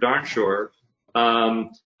 That's for darn sure.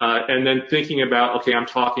 And then thinking about, okay, I'm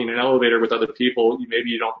talking in an elevator with other people.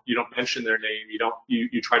 Maybe you don't mention their name.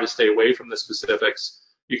 You try to stay away from the specifics.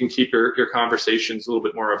 You can keep your conversations a little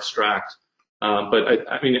bit more abstract. But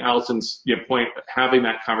I mean, Allison's point, having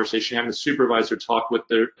that conversation, having the supervisor talk with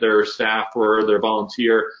their staff or their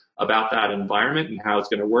volunteer about that environment and how it's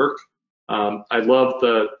going to work. I'd love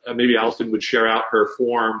maybe Allison would share out her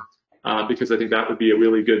form, because I think that would be a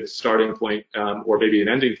really good starting point, or maybe an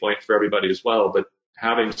ending point for everybody as well. But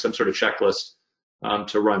having some sort of checklist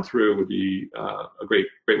to run through would be a great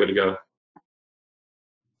way to go.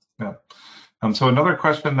 Yeah. So another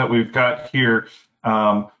question that we've got here,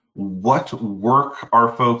 what work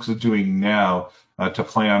are folks doing now to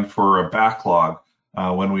plan for a backlog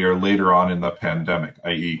when we are later on in the pandemic,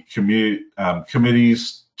 i.e.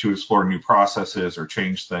 committees to explore new processes or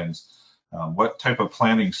change things? What type of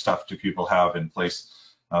planning stuff do people have in place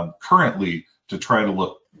currently to try to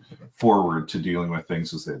look forward to dealing with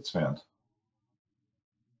things as they expand?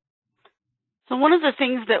 So one of the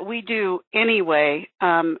things that we do anyway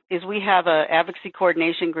is we have an advocacy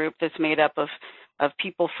coordination group that's made up of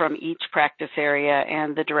people from each practice area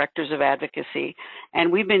and the directors of advocacy. And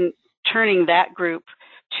we've been turning that group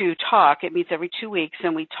to talk. It meets every 2 weeks,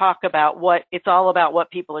 and we talk about it's all about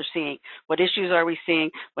what people are seeing. What issues are we seeing?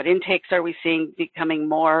 What intakes are we seeing becoming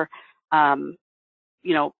more,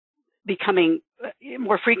 becoming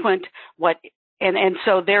more frequent? And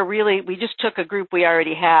so we just took a group we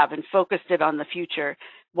already have and focused it on the future.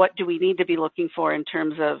 What do we need to be looking for in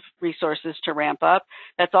terms of resources to ramp up?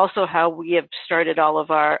 That's also how we have started all of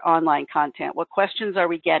our online content. What questions are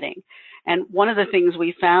we getting? And one of the things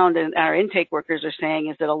we found and our intake workers are saying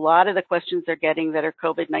is that a lot of the questions they're getting that are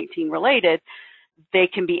COVID-19 related, they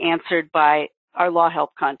can be answered by our law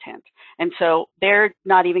help content. And so they're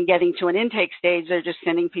not even getting to an intake stage. They're just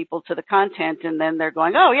sending people to the content, and then they're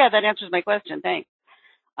going, oh, yeah, that answers my question. Thanks.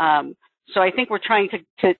 So I think we're trying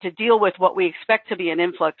to deal with what we expect to be an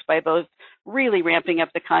influx by both really ramping up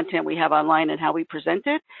the content we have online and how we present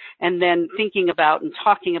it, and then thinking about and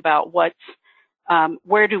talking about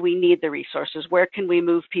where do we need the resources? Where can we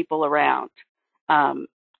move people around?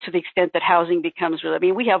 To the extent that housing becomes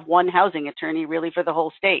we have one housing attorney really for the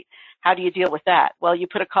whole state. How do you deal with that? Well, you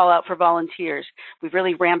put a call out for volunteers. We've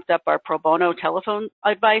really ramped up our pro bono telephone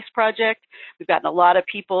advice project. We've gotten a lot of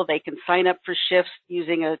people. They can sign up for shifts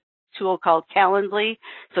using a tool called Calendly,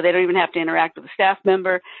 so they don't even have to interact with a staff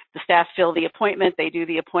member. The staff fill the appointment, they do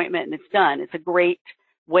the appointment, and it's done. It's a great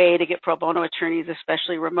way to get pro bono attorneys,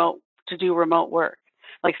 especially remote, to do remote work.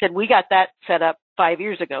 Like I said, we got that set up 5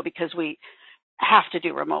 years ago because we have to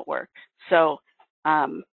do remote work. So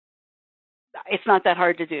it's not that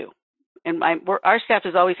hard to do. And our staff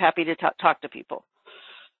is always happy to talk to people.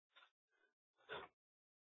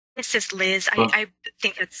 This is Liz. I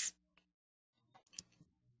think that's...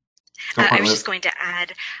 I was just going to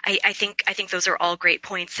add, I think those are all great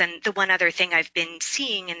points. And the one other thing I've been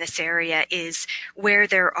seeing in this area is where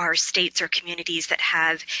there are states or communities that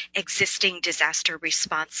have existing disaster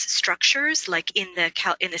response structures, like in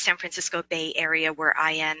the San Francisco Bay Area where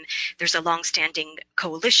I am, there's a longstanding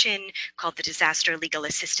coalition called the Disaster Legal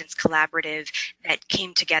Assistance Collaborative that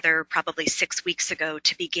came together probably 6 weeks ago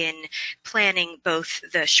to begin planning both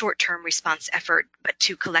the short-term response effort, but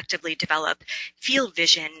to collectively develop field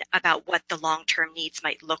vision about what the long-term needs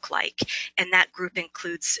might look like. And that group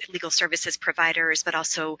includes legal services providers, but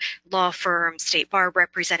also law firms, state bar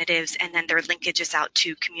representatives, and then their linkages out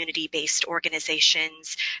to community-based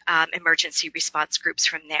organizations, emergency response groups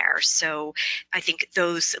from there. So I think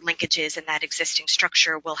those linkages and that existing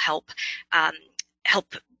structure will help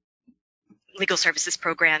legal services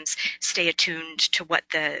programs stay attuned to what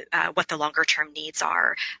the longer-term needs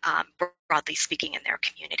are, broadly speaking, in their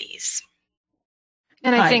communities.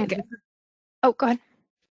 And I think, go ahead.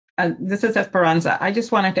 This is Esperanza. I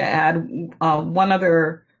just wanted to add one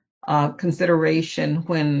other consideration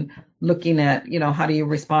when looking at, how do you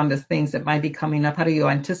respond to things that might be coming up? How do you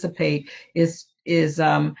anticipate is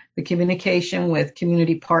the communication with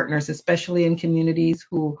community partners, especially in communities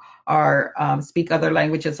who are speak other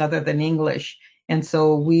languages other than English. And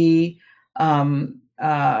so we partner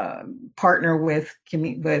with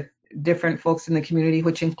different folks in the community,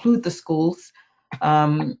 which include the schools.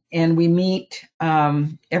 And we meet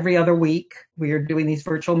every other week. We are doing these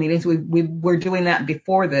virtual meetings. We're doing that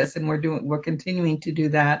before this, and we're continuing to do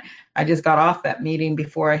that. I just got off that meeting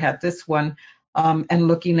before I had this one, and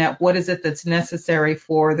looking at what is it that's necessary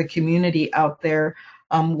for the community out there.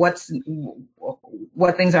 What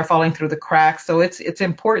things are falling through the cracks. So it's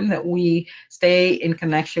important that we stay in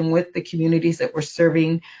connection with the communities that we're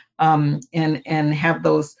serving, and have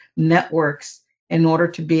those networks in order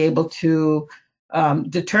to be able to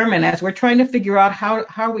determine, as we're trying to figure out how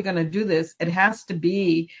are we going to do this, it has to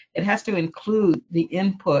include the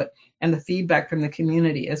input and the feedback from the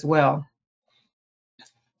community as well.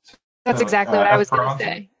 That's exactly what I was going to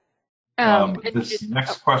say. This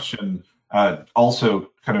next question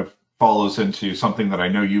also kind of follows into something that I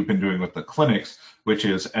know you've been doing with the clinics, which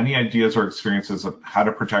is any ideas or experiences of how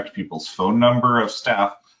to protect people's phone number of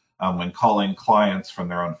staff when calling clients from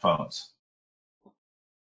their own phones.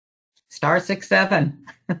 *67.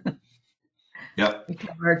 Yep. We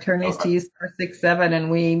tell our attorneys to use *67,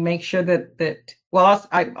 and we make sure that well,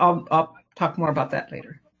 I'll talk more about that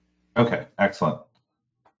later. Okay, excellent.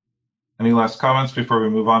 Any last comments before we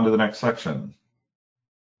move on to the next section?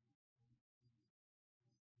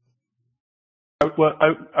 Well,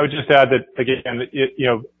 I would just add that, again,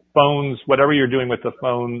 phones, whatever you're doing with the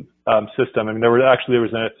phone system. I mean, there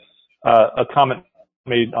was a comment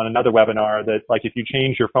made on another webinar that, like, if you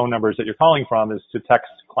change your phone numbers that you're calling from, is to text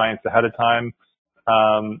clients ahead of time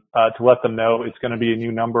to let them know it's going to be a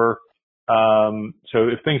new number. So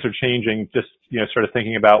if things are changing, just sort of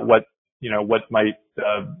thinking about what might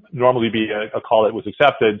normally be a call that was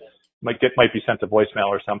accepted might be sent to voicemail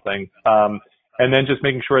or something. And then just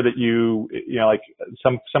making sure that like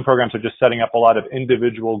some programs are just setting up a lot of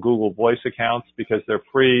individual Google Voice accounts because they're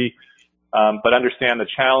free, but understand the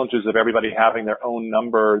challenges of everybody having their own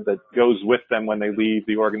number that goes with them when they leave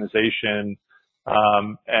the organization.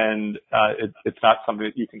 It's not something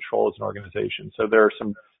that you control as an organization. So there are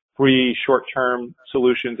some free short-term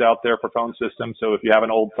solutions out there for phone systems. So if you have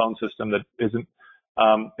an old phone system that isn't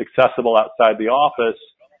accessible outside the office,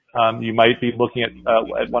 you might be looking at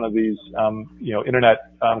one of these, internet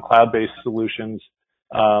cloud-based solutions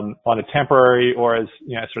on a temporary, or as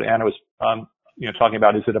sort of Anna was, talking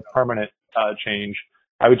about, is it a permanent change?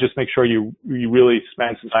 I would just make sure you really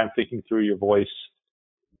spend some time thinking through your voice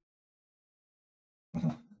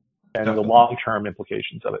and the long-term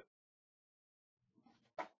implications of it.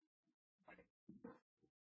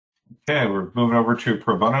 Okay, we're moving over to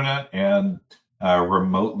Pro Bono Net and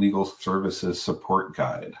Remote Legal Services Support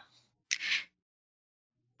Guide.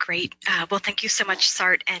 Great. Well, thank you so much,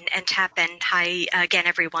 Sart and TAP, and hi again,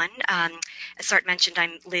 everyone. As Sart mentioned,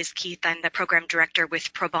 I'm Liz Keith. I'm the program director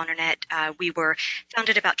with Pro Bono Net. We were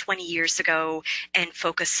founded about 20 years ago and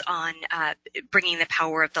focus on bringing the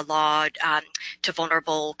power of the law to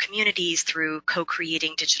vulnerable communities through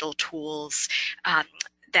co-creating digital tools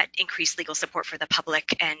that increase legal support for the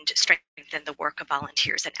public and strengthen the work of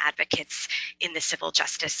volunteers and advocates in the civil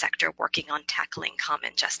justice sector working on tackling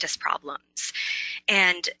common justice problems.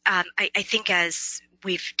 And I think, as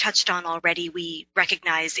we've touched on already, we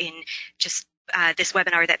recognize in just this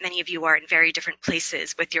webinar that many of you are in very different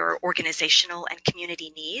places with your organizational and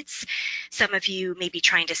community needs. Some of you may be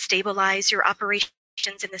trying to stabilize your operations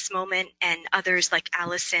in this moment, and others like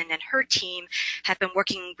Allison and her team have been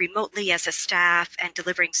working remotely as a staff and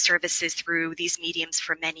delivering services through these mediums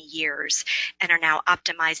for many years and are now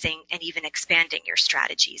optimizing and even expanding your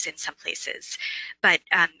strategies in some places. But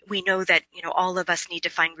we know that all of us need to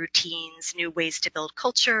find routines, new ways to build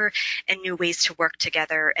culture, and new ways to work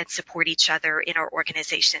together and support each other in our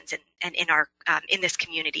organizations and in our in this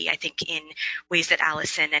community, I think, in ways that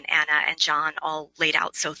Allison and Anna and John all laid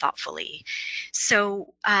out so thoughtfully. So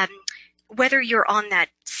whether you're on that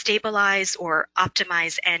stabilize or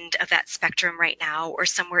optimize end of that spectrum right now or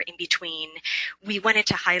somewhere in between, we wanted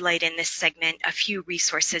to highlight in this segment a few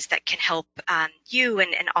resources that can help you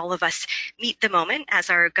and all of us meet the moment, as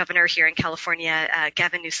our governor here in California,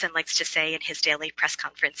 Gavin Newsom, likes to say in his daily press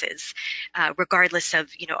conferences, regardless of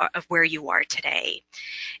where you are today.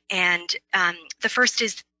 And the first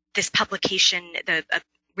is this publication, the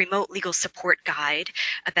Remote Legal Support Guide,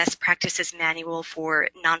 a best practices manual for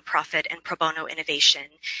nonprofit and pro bono innovation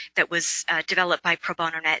that was developed by Pro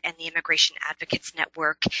Bono Net and the Immigration Advocates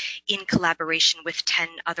Network in collaboration with 10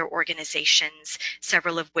 other organizations,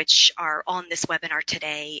 several of which are on this webinar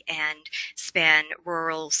today and span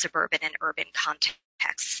rural, suburban, and urban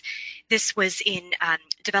contexts. This was in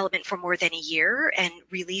development for more than a year and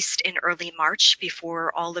released in early March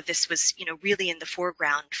before all of this was, really in the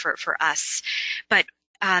foreground for us. But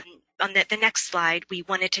on the next slide, we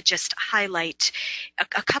wanted to just highlight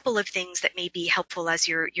a couple of things that may be helpful as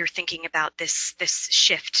you're thinking about this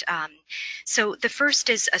shift. So the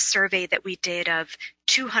first is a survey that we did of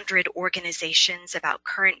 200 organizations about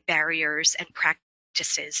current barriers and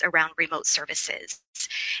practices around remote services.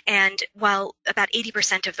 And while about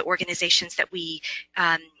 80% of the organizations that we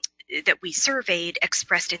surveyed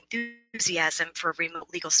expressed enthusiasm for remote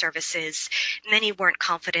legal services, many weren't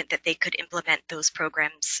confident that they could implement those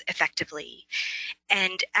programs effectively.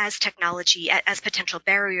 And as potential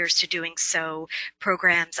barriers to doing so,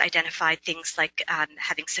 programs identified things like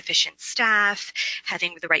having sufficient staff,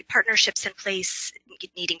 having the right partnerships in place,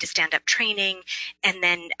 needing to stand up training, and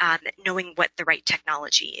then knowing what the right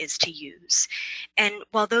technology is to use. And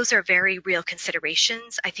while those are very real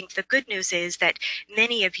considerations, I think the good news is that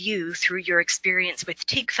many of you, through your experience with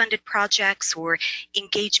TIG-funded projects or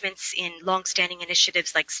engagements in longstanding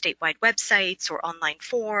initiatives like statewide websites or online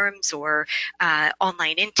forums or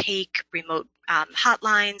online intake, remote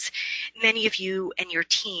hotlines, many of you and your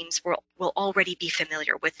teams will already be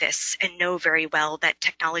familiar with this and know very well that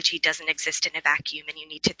technology doesn't exist in a vacuum, and you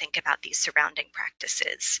need to think about these surrounding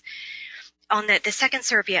practices. On the second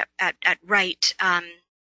survey at right,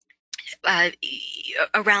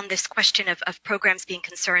 around this question of programs being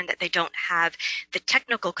concerned that they don't have the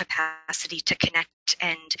technical capacity to connect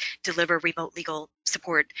and deliver remote legal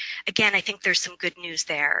support. Again, I think there's some good news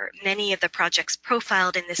there. Many of the projects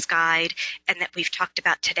profiled in this guide and that we've talked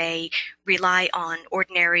about today rely on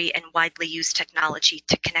ordinary and widely used technology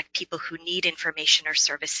to connect people who need information or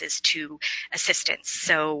services to assistance.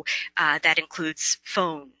 So that includes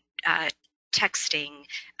phone, texting,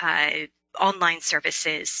 online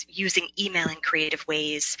services, using email in creative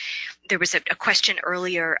ways. There was a question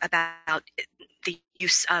earlier about the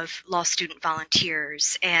use of law student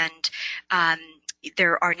volunteers, and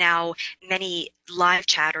there are now many live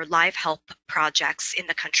chat or live help projects in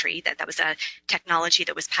the country. That was a technology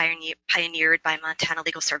that was pioneered by Montana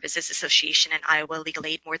Legal Services Association and Iowa Legal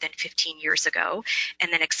Aid more than 15 years ago,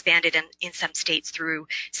 and then expanded in some states through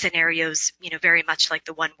scenarios, very much like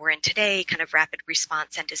the one we're in today, kind of rapid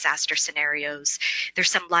response and disaster scenarios.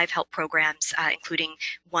 There's some live help programs, including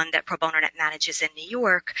one that Pro Bono Net manages in New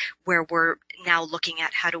York, where we're now looking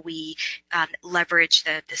at how do we leverage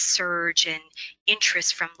the surge in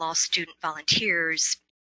interest from law student volunteers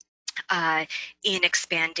in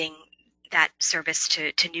expanding that service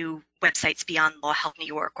to new websites beyond Law Help New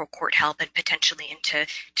York or Court Help, and potentially into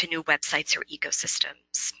new websites or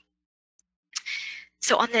ecosystems.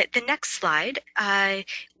 So on the next slide,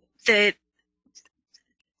 the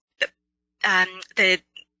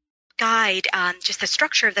guide, just the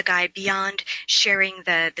structure of the guide beyond sharing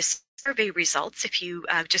the survey results, if you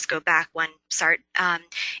just go back one, Sart,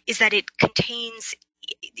 is that it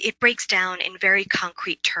breaks down in very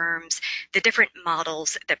concrete terms the different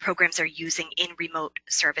models that programs are using in remote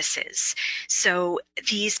services. So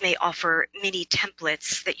these may offer mini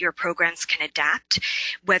templates that your programs can adapt,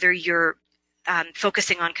 whether you're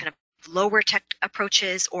focusing on kind of lower tech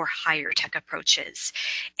approaches or higher tech approaches.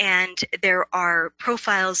 And there are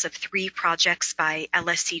profiles of 3 projects by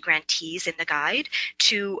LSC grantees in the guide,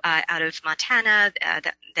 2 out of Montana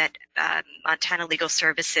that Montana Legal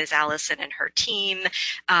Services, Allison and her team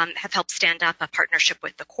have helped stand up a partnership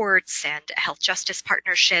with the courts and a health justice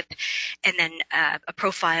partnership, and then a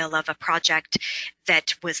profile of a project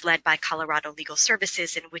that was led by Colorado Legal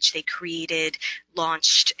Services, in which they created,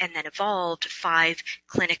 launched, and then evolved 5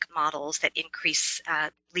 clinic models that increase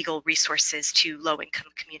legal resources to low-income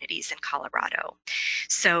communities in Colorado.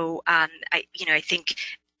 So I think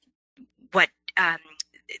what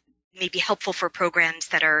may be helpful for programs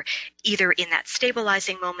that are either in that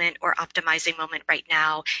stabilizing moment or optimizing moment right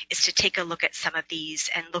now is to take a look at some of these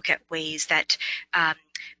and look at ways that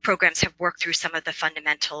programs have worked through some of the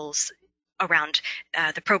fundamentals around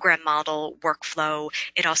the program model, workflow.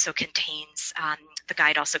 It also contains, the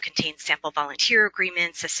guide also contains sample volunteer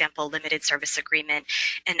agreements, a sample limited service agreement,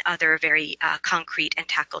 and other very concrete and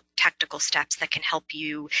tactical steps that can help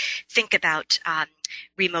you think about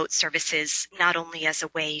remote services not only as a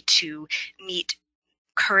way to meet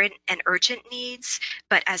current and urgent needs,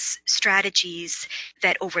 but as strategies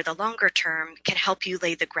that over the longer term can help you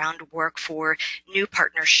lay the groundwork for new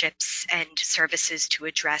partnerships and services to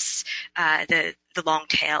address the long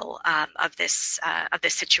tail of this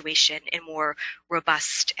situation in more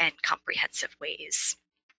robust and comprehensive ways.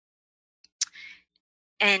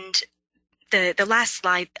 And the last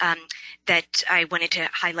slide that I wanted to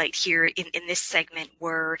highlight here in this segment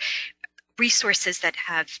were resources that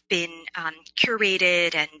have been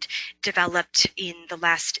curated and developed in the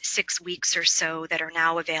last 6 weeks or so that are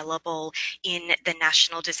now available in the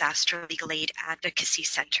National Disaster Legal Aid Advocacy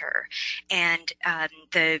Center. And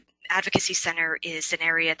the Advocacy Center is an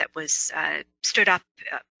area that was stood up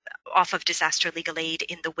off of disaster legal aid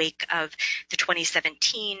in the wake of the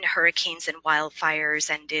 2017 hurricanes and wildfires,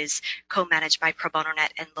 and is co-managed by Pro Bono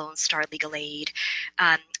Net and Lone Star Legal Aid.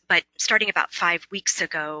 But starting about 5 weeks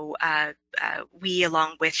ago, we,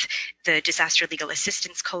 along with the Disaster Legal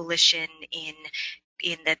Assistance Coalition in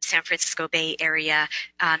in the San Francisco Bay Area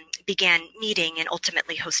began meeting and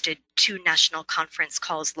ultimately hosted 2 national conference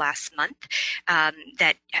calls last month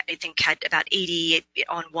that I think had about 80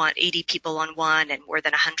 people on one and more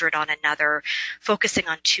than 100 on another, focusing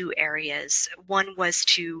on 2 areas. One was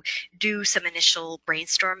to do some initial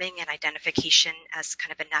brainstorming and identification as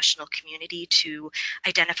kind of a national community to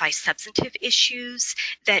identify substantive issues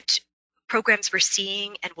that programs we're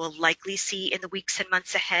seeing and will likely see in the weeks and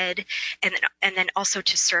months ahead, and then also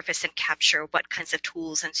to surface and capture what kinds of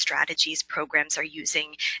tools and strategies programs are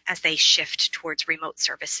using as they shift towards remote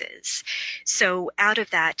services. So out of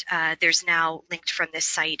that, there's now linked from this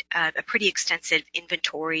site a pretty extensive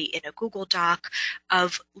inventory in a Google Doc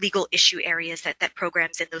of legal issue areas that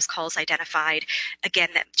programs in those calls identified. Again,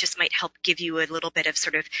 that just might help give you a little bit of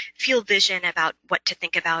sort of field vision about what to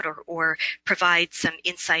think about, or provide some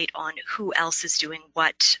insight on who else is doing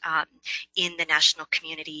what in the national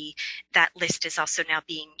community. That list is also now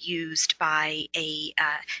being used by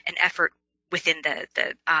an effort within the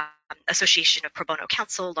Association of Pro Bono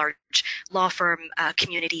Counsel, large law firm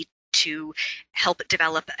community, to help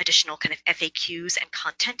develop additional kind of FAQs and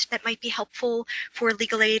content that might be helpful for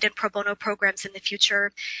legal aid and pro bono programs in the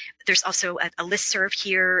future. There's also a listserv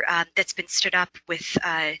here that's been stood up with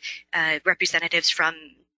representatives from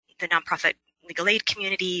the nonprofit legal aid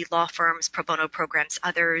community, law firms, pro bono programs,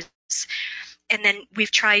 others. And then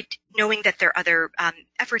we've tried, knowing that there are other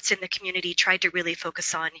efforts in the community, tried to really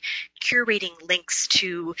focus on curating links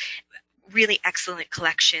to really excellent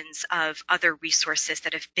collections of other resources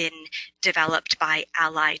that have been developed by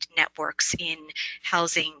allied networks in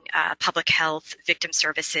housing, public health, victim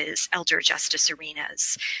services, elder justice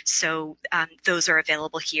arenas. So those are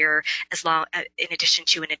available here, in addition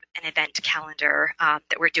to an event calendar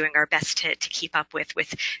that we're doing our best to keep up with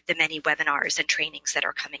the many webinars and trainings that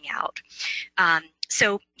are coming out.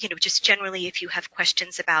 So, just generally, if you have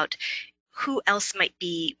questions about who else might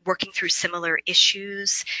be working through similar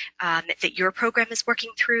issues that your program is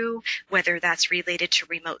working through, whether that's related to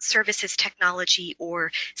remote services technology or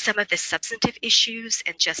some of the substantive issues,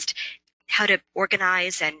 and just how to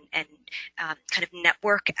organize and kind of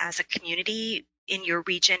network as a community in your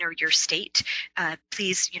region or your state,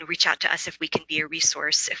 please reach out to us if we can be a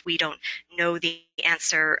resource. If we don't know the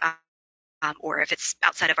answer, or if it's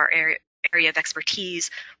outside of our area of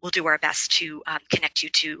expertise, we'll do our best to connect you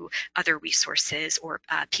to other resources or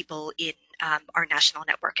people in our national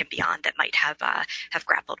network and beyond that might have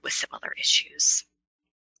grappled with similar issues.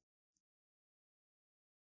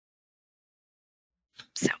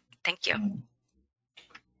 So, thank you.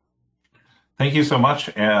 Thank you so much,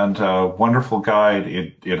 and wonderful guide.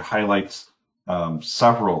 It highlights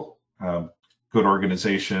several good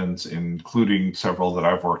organizations, including several that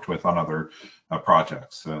I've worked with on other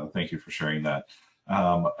projects. So thank you for sharing that.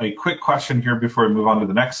 A quick question here before we move on to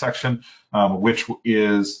the next section, which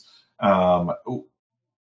is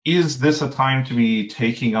this a time to be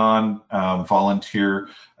taking on volunteer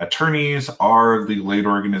attorneys? Are legal aid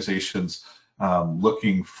organizations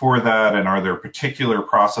looking for that? And are there particular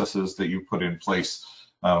processes that you put in place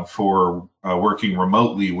for working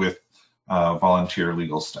remotely with volunteer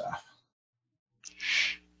legal staff?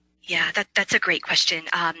 Yeah, that's a great question.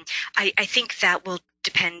 I think that will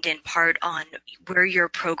depend in part on where your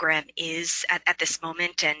program is at this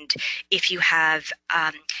moment, and if you have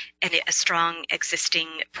a strong existing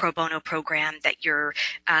pro bono program that you're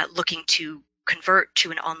looking to convert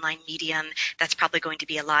to an online medium, that's probably going to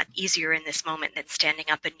be a lot easier in this moment than standing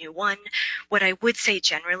up a new one. What I would say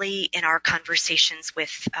generally in our conversations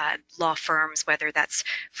with law firms, whether that's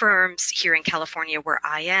firms here in California where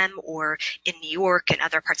I am, or in New York and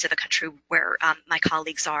other parts of the country where my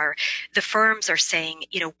colleagues are, the firms are saying,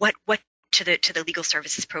 what to the legal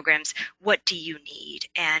services programs, what do you need,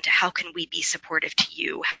 and how can we be supportive to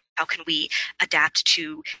you? How can we adapt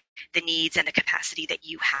to the needs and the capacity that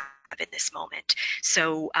you have in this moment?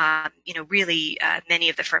 So, really, many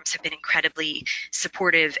of the firms have been incredibly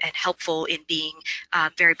supportive and helpful in being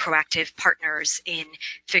very proactive partners in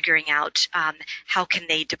figuring out how can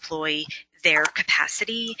they deploy their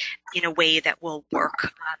capacity in a way that will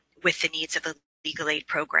work with the needs of the legal aid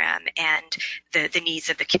program and the needs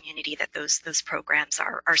of the community that those programs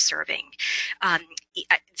are serving. I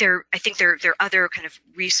think there are other kind of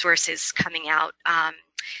resources coming out,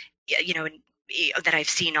 that I've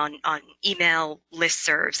seen on email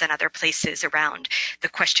listservs and other places around the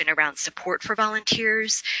question around support for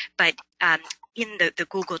volunteers. But in the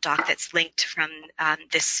Google Doc that's linked from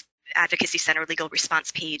this Advocacy Center legal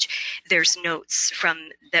response page, there's notes from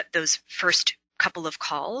those first couple of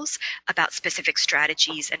calls about specific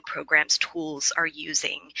strategies and programs tools are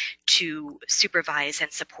using to supervise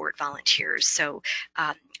and support volunteers. So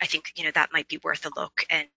I think that might be worth a look,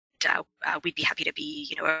 and we'd be happy to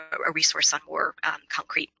be a resource on more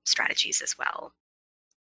concrete strategies as well.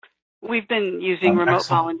 We've been using remote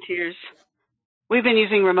volunteers. We've been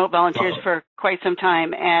using remote volunteers for quite some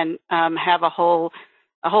time, and have a whole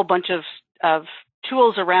bunch of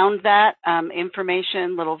tools around that,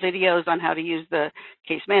 information, little videos on how to use the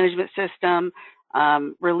case management system,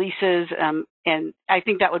 releases, and I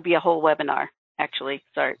think that would be a whole webinar, actually,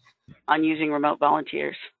 Sart, on using remote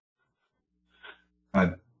volunteers.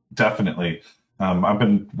 Definitely. I've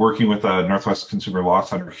been working with the Northwest Consumer Law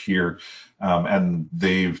Center here, and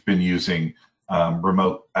they've been using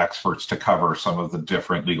remote experts to cover some of the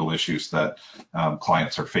different legal issues that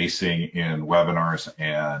clients are facing in webinars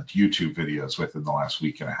and YouTube videos within the last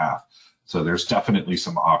week and a half. So there's definitely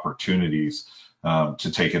some opportunities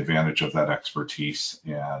to take advantage of that expertise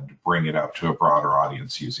and bring it out to a broader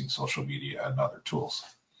audience using social media and other tools.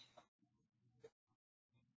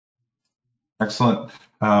 Excellent.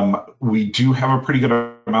 We do have a pretty good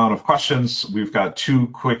amount of questions. We've got two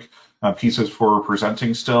quick pieces for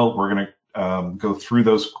presenting still. We're going to go through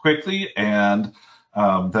those quickly and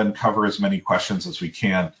then cover as many questions as we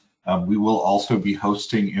can. We will also be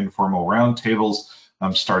hosting informal roundtables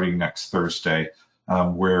starting next Thursday,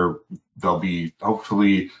 where there'll be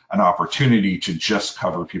hopefully an opportunity to just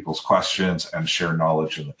cover people's questions and share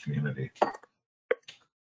knowledge in the community.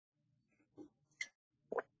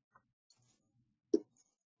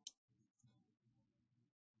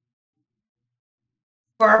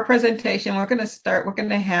 For our presentation, we're going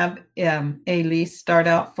to have Ailise start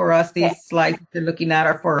out for us. These slides you're looking at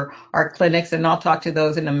are for our clinics, and I'll talk to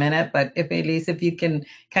those in a minute. But Ailise, if you can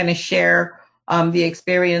kind of share the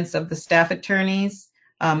experience of the staff attorneys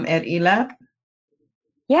at ELAP.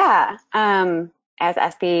 Yeah, as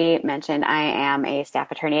SB mentioned, I am a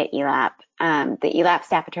staff attorney at ELAP. The ELAP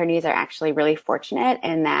staff attorneys are actually really fortunate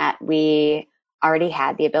in that we already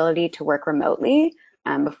had the ability to work remotely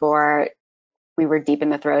before we were deep in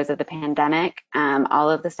the throes of the pandemic. All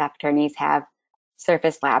of the staff attorneys have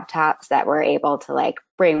Surface laptops that we're able to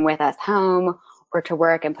bring with us home or to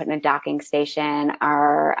work and put in a docking station.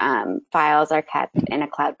 Our files are kept in a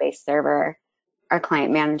cloud-based server. Our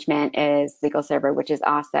client management is Legal Server, which is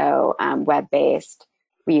also web-based.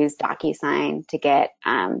 We use DocuSign to get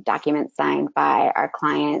documents signed by our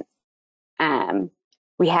clients.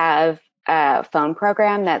 We have a phone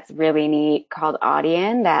program that's really neat called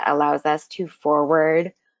Audion that allows us to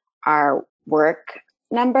forward our work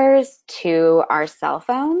numbers to our cell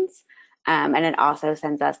phones. And it also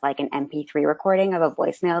sends us an MP3 recording of a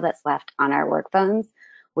voicemail that's left on our work phones,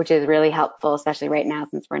 which is really helpful, especially right now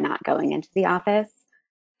since we're not going into the office.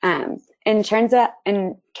 In terms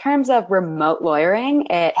of remote lawyering,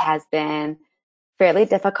 it has been fairly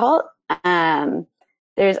difficult.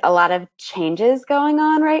 There's a lot of changes going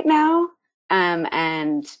on right now,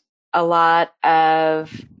 and a lot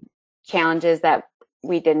of challenges that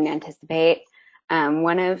we didn't anticipate.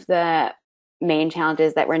 One of the main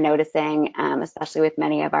challenges that we're noticing, especially with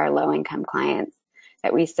many of our low-income clients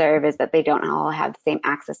that we serve, is that they don't all have the same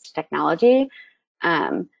access to technology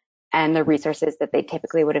and the resources that they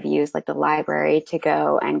typically would have used, like the library, to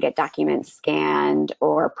go and get documents scanned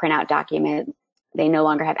or print out documents they no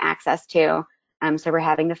longer have access to. So we're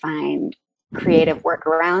having to find creative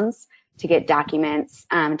workarounds to get documents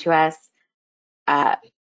to us.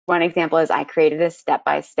 One example is I created a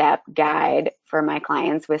step-by-step guide for my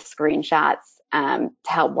clients with screenshots to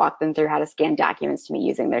help walk them through how to scan documents to me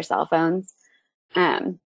using their cell phones.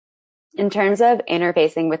 In terms of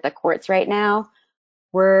interfacing with the courts right now,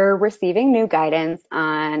 we're receiving new guidance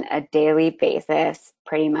on a daily basis,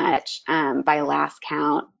 pretty much. By last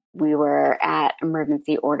count, we were at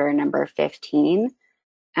emergency order number 15,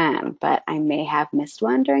 but I may have missed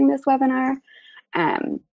one during this webinar.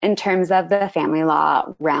 In terms of the family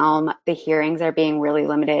law realm, the hearings are being really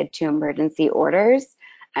limited to emergency orders.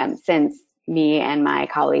 Since me and my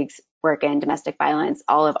colleagues work in domestic violence,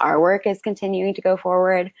 all of our work is continuing to go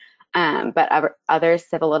forward, but other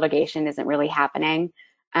civil litigation isn't really happening.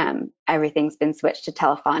 Everything's been switched to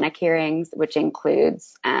telephonic hearings, which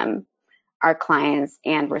includes our clients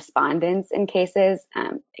and respondents in cases,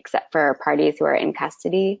 except for parties who are in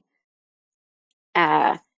custody.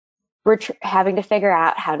 We're having to figure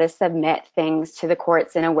out how to submit things to the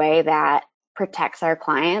courts in a way that protects our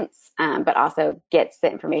clients, but also gets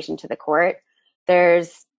the information to the court.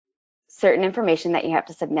 There's certain information that you have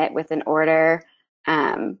to submit with an order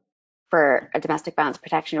for a domestic violence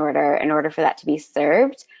protection order in order for that to be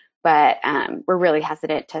served. but we're really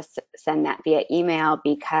hesitant to send that via email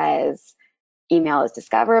because email is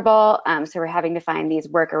discoverable. So we're having to find these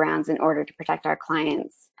workarounds in order to protect our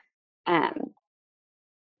clients.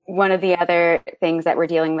 One of the other things that we're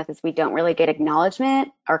dealing with is we don't really get acknowledgement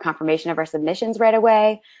or confirmation of our submissions right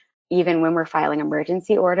away, even when we're filing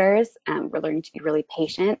emergency orders. We're learning to be really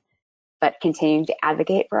patient, but continuing to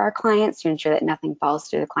advocate for our clients to ensure that nothing falls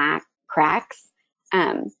through the cracks.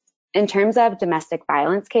 In terms of domestic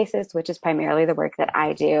violence cases, which is primarily the work that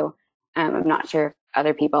I do, I'm not sure if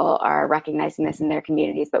other people are recognizing this in their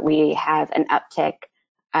communities, but we have an uptick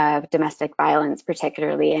of domestic violence,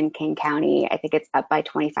 particularly in King County. I think it's up by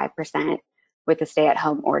 25% with the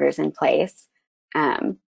stay-at-home orders in place.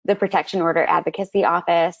 The Protection Order Advocacy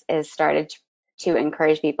Office has started to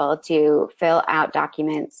encourage people to fill out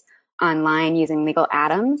documents online using Legal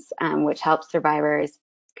Atoms, which helps survivors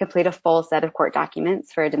complete a full set of court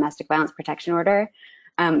documents for a domestic violence protection order.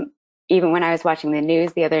 Even when I was watching the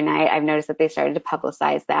news the other night, I've noticed that they started to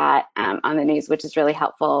publicize that on the news, which is really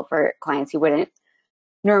helpful for clients who wouldn't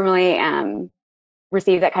normally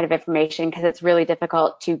receive that kind of information, because it's really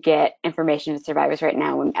difficult to get information to survivors right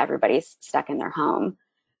now when everybody's stuck in their home.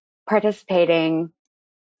 Participating,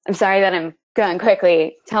 I'm sorry that I'm going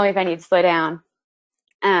quickly. Tell me if I need to slow down.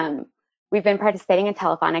 We've been participating in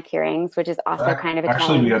telephonic hearings, which is also kind of a challenge.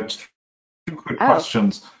 Actually, we had two quick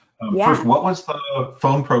questions. First, what was the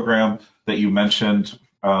phone program that you mentioned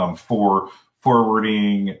for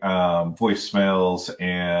forwarding voicemails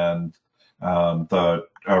and the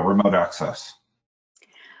remote access?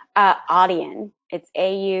 Audian. It's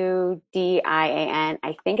AUDIAN.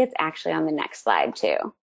 I think it's actually on the next slide too.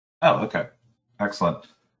 Oh, okay. Excellent.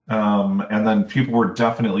 And then people were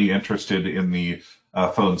definitely interested in the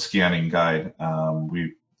phone scanning guide.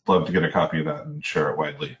 We'd love to get a copy of that and share it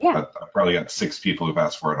widely. Yeah. But I've probably got 6 people who've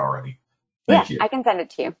asked for it already. Thank you. I can send it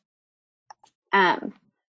to you.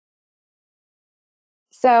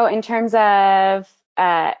 So in terms of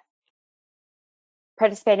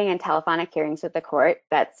participating in telephonic hearings with the court,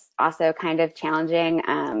 that's also kind of challenging,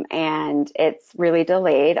 and it's really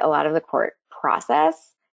delayed a lot of the court process,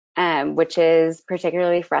 which is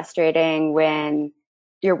particularly frustrating when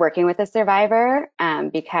you're working with a survivor,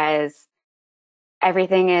 because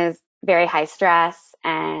everything is very high stress,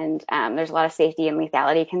 and there's a lot of safety and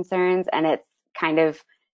lethality concerns, and it's kind of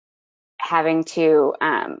having to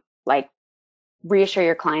like reassure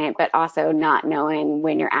your client, but also not knowing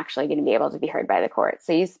when you're actually going to be able to be heard by the court.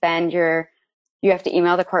 So you have to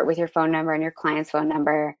email the court with your phone number and your client's phone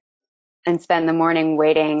number, and spend the morning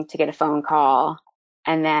waiting to get a phone call.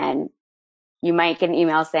 And then you might get an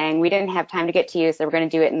email saying, we didn't have time to get to you, so we're going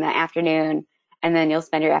to do it in the afternoon. And then you'll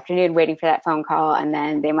spend your afternoon waiting for that phone call. And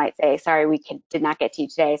then they might say, sorry, we did not get to you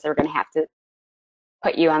today, so we're going to have to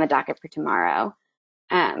put you on the docket for tomorrow.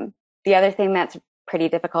 The other thing that's pretty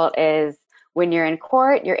difficult is when you're in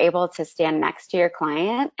court, you're able to stand next to your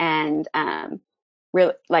client and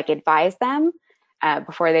really advise them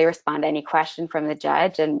before they respond to any question from the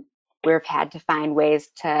judge. And we've had to find ways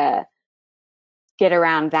to get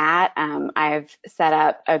around that. I've set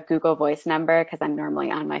up a Google Voice number because I'm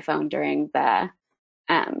normally on my phone during the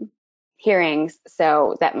hearings,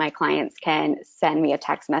 so that my clients can send me a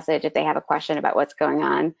text message if they have a question about what's going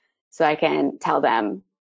on, so I can tell them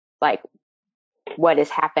what is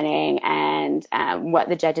happening and what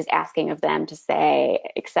the judge is asking of them to say,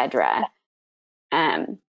 etc.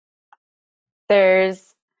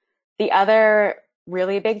 There's the other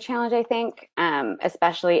really big challenge, I think,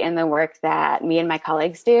 especially in the work that me and my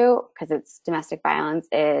colleagues do, because it's domestic violence,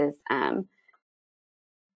 is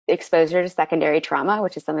exposure to secondary trauma,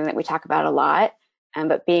 which is something that we talk about a lot.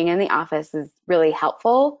 But being in the office is really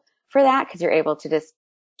helpful for that, because you're able to just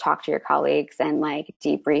talk to your colleagues and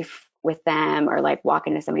debrief with them, or walk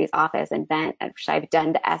into somebody's office and vent, which I've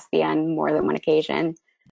done to SB on more than one occasion.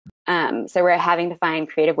 So we're having to find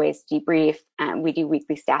creative ways to debrief. We do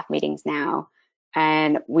weekly staff meetings now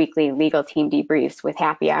and weekly legal team debriefs with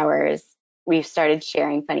happy hours. We've started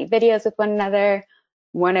sharing funny videos with one another.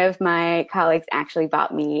 One of my colleagues actually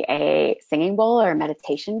bought me a singing bowl or a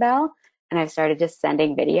meditation bell, and I've started just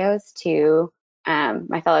sending videos to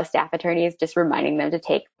my fellow staff attorneys, just reminding them to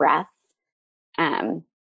take breaths.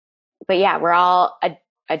 But yeah, we're all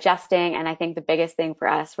adjusting, and I think the biggest thing for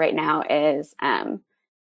us right now is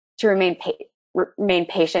to remain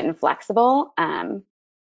patient and flexible,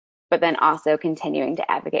 but then also continuing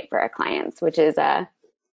to advocate for our clients, which is a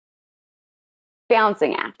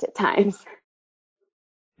balancing act at times.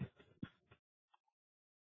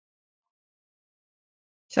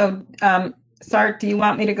 So, Sart, do you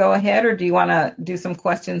want me to go ahead, or do you want to do some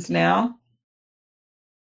questions now?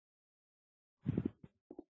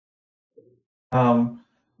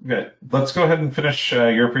 Good. Let's go ahead and finish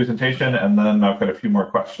your presentation, and then I've got a few more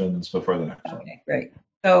questions before the next one. Okay, great.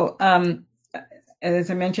 So as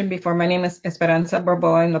I mentioned before, my name is Esperanza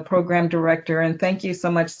Borboa. I'm the program director, and thank you so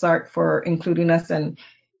much, Sart, for including us in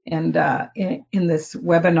this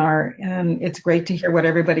webinar. And it's great to hear what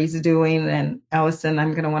everybody's doing. And Allison,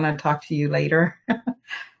 I'm going to want to talk to you later.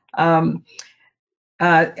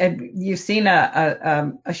 You've seen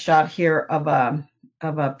a shot here of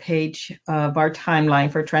a page of our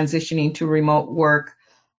timeline for transitioning to remote work.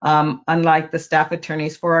 Unlike the staff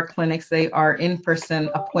attorneys for our clinics, they are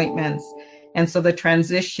in-person appointments. And so the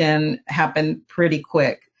transition happened pretty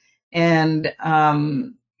quick. And,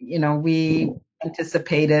 we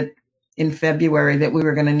anticipated in February that we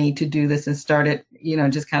were going to need to do this and started,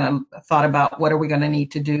 just kind of thought about what are we going to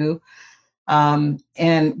need to do.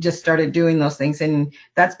 And just started doing those things. And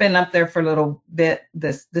that's been up there for a little bit.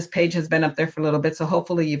 This page has been up there for a little bit. So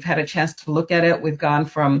hopefully you've had a chance to look at it. We've gone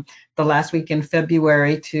from the last week in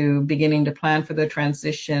February to beginning to plan for the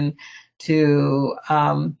transition to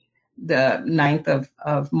the 9th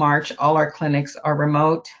of March. All our clinics are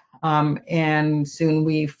remote. And soon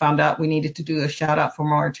we found out we needed to do a shout out for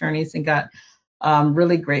more attorneys and got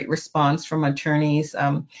really great response from attorneys.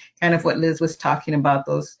 Kind of what Liz was talking about,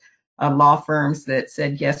 those law firms that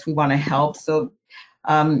said, yes, we want to help. So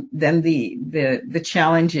then the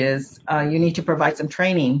challenge is you need to provide some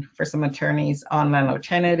training for some attorneys on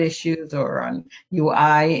landlord-tenant issues or on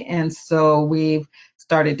UI. And so we've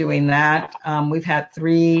started doing that. We've had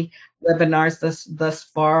 3 webinars thus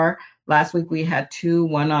far. Last week we had 2,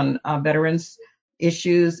 one on veterans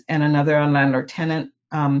issues and another on landlord-tenant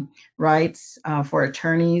rights for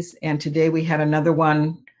attorneys. And today we had another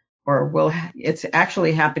one, it's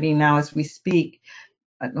actually happening now as we speak.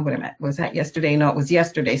 Was that yesterday? No, it was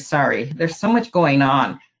yesterday. Sorry. There's so much going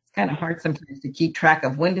on. It's kind of hard sometimes to keep track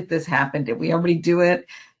of when did this happen? Did we already do it?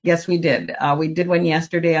 Yes, we did. We did one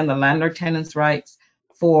yesterday on the landlord tenants rights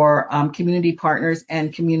for community partners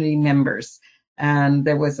and community members. And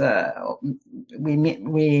there was we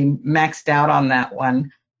maxed out on that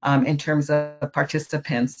one in terms of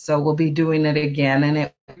participants. So we'll be doing it again and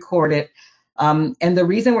it recorded. And the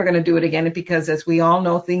reason we're going to do it again is because, as we all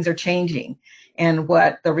know, things are changing. And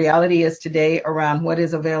what the reality is today around what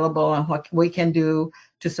is available and what we can do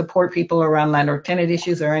to support people around landlord-tenant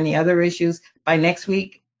issues or any other issues, by next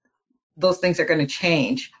week, those things are going to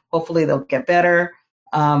change. Hopefully they'll get better.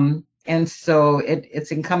 And so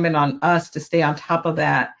it's incumbent on us to stay on top of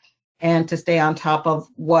that and to stay on top of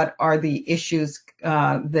what are the issues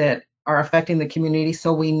that are affecting the community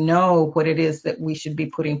so we know what it is that we should be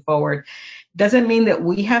putting forward. Doesn't mean that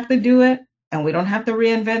we have to do it and we don't have to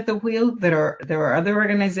reinvent the wheel. There are other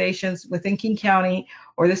organizations within King County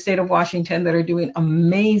or the state of Washington that are doing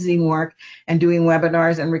amazing work and doing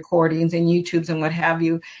webinars and recordings and YouTubes and what have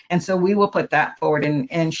you. And so we will put that forward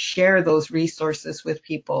and share those resources with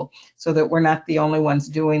people so that we're not the only ones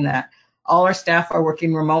doing that. All our staff are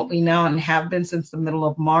working remotely now and have been since the middle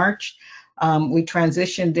of March. We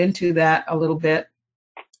transitioned into that a little bit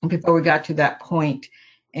before we got to that point.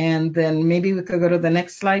 And then maybe we could go to the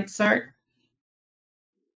next slide, Sart.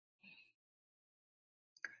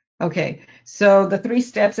 Okay, so the 3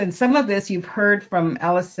 steps, and some of this you've heard from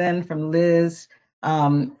Allison, from Liz,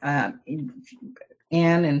 Ann,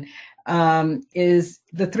 and is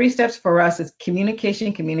the 3 steps for us is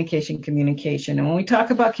communication, communication, communication. And when we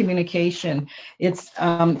talk about communication, it's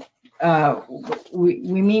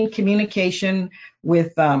we mean communication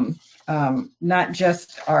with not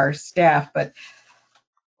just our staff, but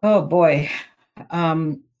oh boy,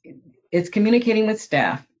 it's communicating with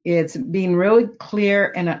staff. It's being really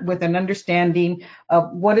clear and with an understanding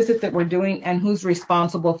of what is it that we're doing and who's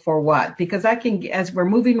responsible for what. Because as we're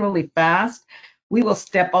moving really fast, we will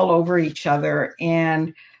step all over each other.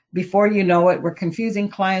 And before you know it, we're confusing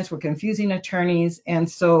clients, we're confusing attorneys. And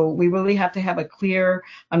so we really have to have a clear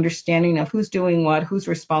understanding of who's doing what, who's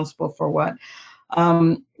responsible for what.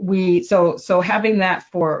 So having that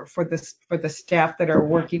for the staff that are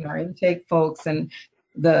working, our intake folks, and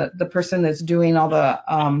the person that's doing all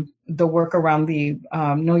the work around the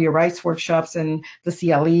Know Your Rights workshops and the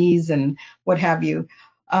CLEs and what have you,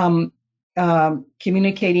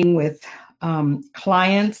 communicating with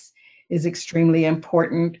clients is extremely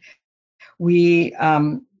important. What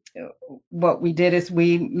we did is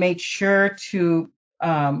we made sure to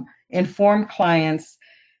inform clients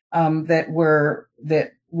that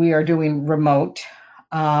we are doing remote,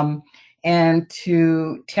 and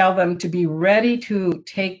to tell them to be ready to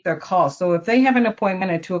take their call. So if they have an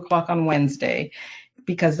appointment at 2:00 on Wednesday,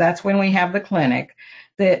 because that's when we have the clinic,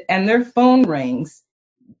 and their phone rings,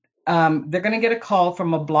 they're going to get a call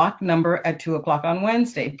from a blocked number at 2 o'clock on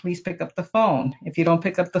Wednesday. Please pick up the phone. If you don't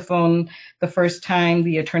pick up the phone the first time,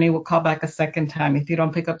 the attorney will call back a second time. If you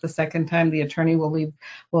don't pick up the second time, the attorney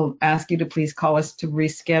will ask you to please call us to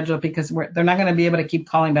reschedule, because they're not going to be able to keep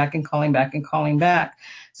calling back and calling back and calling back.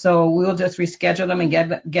 So we'll just reschedule them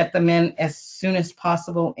and get them in as soon as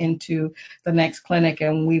possible into the next clinic.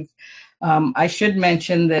 And I should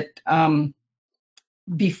mention that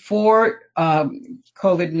before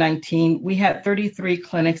COVID-19, we had 33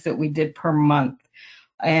 clinics that we did per month.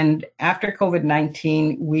 And after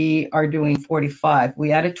COVID-19, we are doing 45.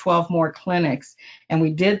 We added 12 more clinics, and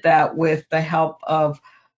we did that with the help of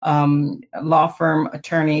law firm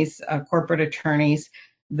attorneys, corporate attorneys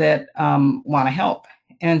that want to help.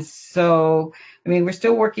 And so, I mean, we're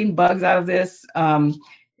still working bugs out of this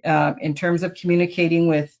in terms of communicating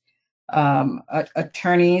with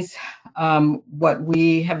attorneys. What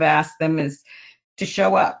we have asked them is to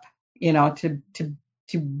show up,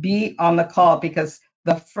 to be on the call, because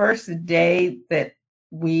the first day that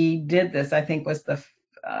we did this, I think was it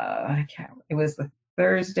was the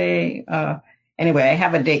Thursday. Anyway, I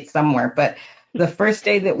have a date somewhere, but the first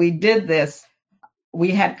day that we did this,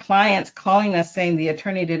 we had clients calling us saying the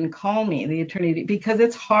attorney didn't call me, because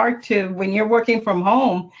it's hard when you're working from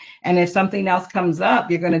home, and if something else comes up,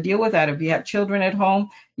 you're going to deal with that. If you have children at home,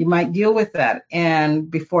 you might deal with that. And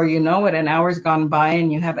before you know it, an hour's gone by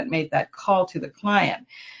and you haven't made that call to the client.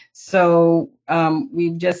 So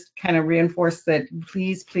we've just kind of reinforced that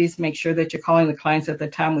please make sure that you're calling the clients at the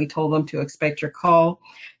time we told them to expect your call.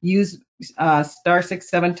 Use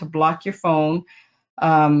 *67 to block your phone.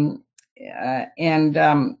 The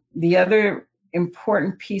other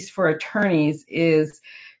important piece for attorneys is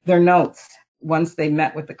their notes once they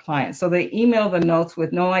met with the client. So they email the notes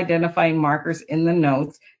with no identifying markers in the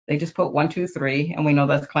notes. They just put 1, 2, 3, and we know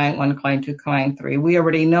that's client 1, client 2, client 3. We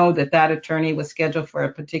already know that attorney was scheduled for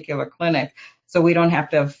a particular clinic, so we don't have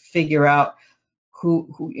to figure out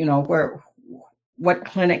what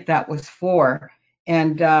clinic that was for.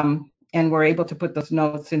 And we're able to put those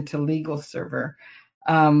notes into Legal Server.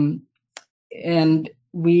 And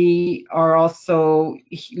we are also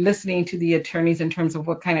listening to the attorneys in terms of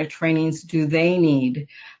what kind of trainings do they need,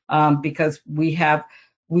 because we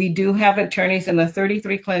do have attorneys in the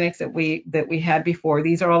 33 clinics that we had before.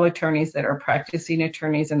 These are all attorneys that are practicing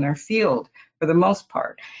attorneys in their field for the most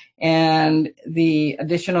part, and the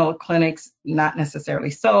additional clinics not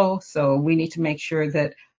necessarily so. So we need to make sure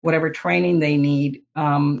that whatever training they need,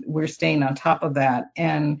 we're staying on top of that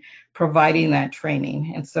and providing that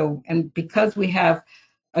training. And because we have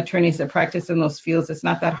attorneys that practice in those fields, it's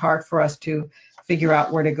not that hard for us to figure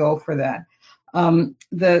out where to go for that.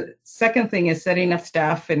 The second thing is setting up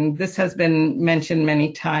staff, and this has been mentioned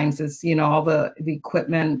many times, is all the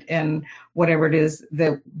equipment and whatever it is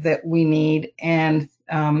that we need, and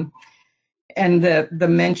the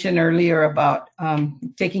mention earlier about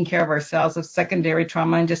taking care of ourselves, of secondary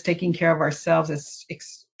trauma, and just taking care of ourselves is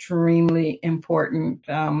extremely important.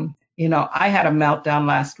 I had a meltdown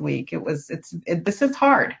last week. This is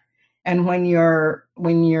hard. And when you're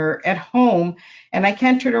at home, and I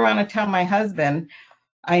can't turn around and tell my husband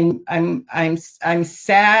I'm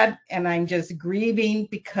sad and I'm just grieving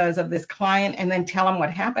because of this client, and then tell him what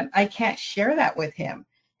happened. I can't share that with him,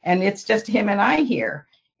 and it's just him and I here.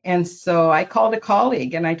 And so I called a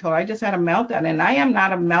colleague and I told her I just had a meltdown, and I am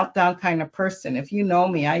not a meltdown kind of person. If you know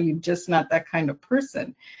me, I'm just not that kind of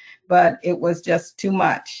person. But it was just too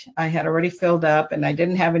much. I had already filled up and I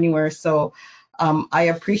didn't have anywhere. So I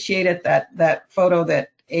appreciated that photo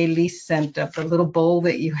that Ailise sent of the little bowl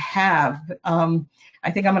that you have. I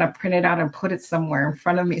think I'm going to print it out and put it somewhere in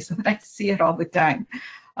front of me so that I see it all the time,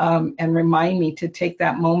 and remind me to take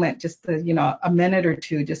that moment, just to, a minute or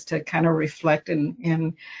two, just to kind of reflect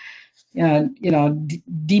and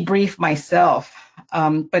debrief myself.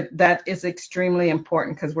 But that is extremely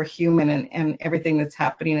important because we're human, and everything that's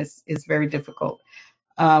happening is very difficult.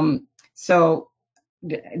 So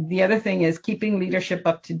the other thing is keeping leadership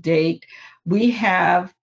up to date. We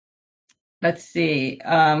have, let's see,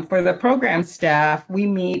 for the program staff, we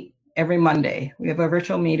meet every Monday. We have a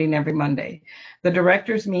virtual meeting every Monday. The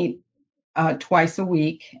directors meet twice a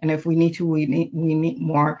week, and if we need to, we meet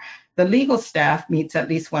more. The legal staff meets at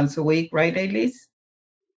least once a week, right, Ailise?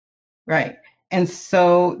 Right. And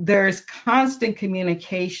so there's constant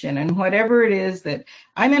communication, and whatever it is that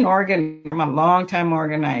I'm a long-time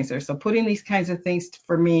organizer. So putting these kinds of things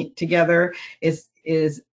for me together is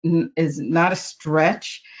not a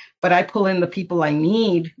stretch, but I pull in the people I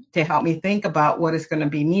need to help me think about what is going to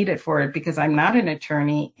be needed for it, because I'm not an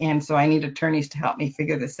attorney, and so I need attorneys to help me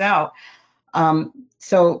figure this out.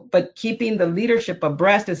 But keeping the leadership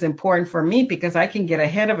abreast is important for me because I can get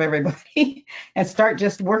ahead of everybody and start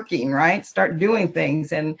just working, right? Start doing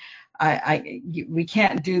things. And we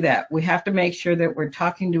can't do that. We have to make sure that we're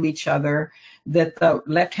talking to each other, that the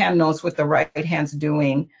left hand knows what the right hand's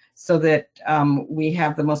doing, so that we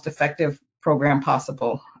have the most effective program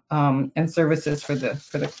possible and services for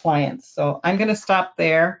the clients. So I'm going to stop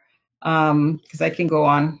there because I can go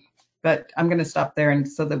on, but I'm going to stop there and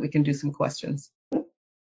so that we can do some questions.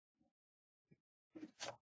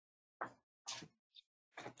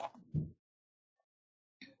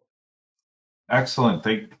 Excellent.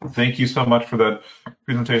 Thank you so much for that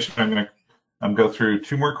presentation. I'm going to go through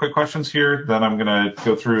 2 more quick questions here. Then I'm going to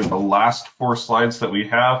go through the last 4 slides that we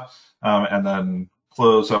have and then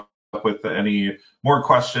close up with any more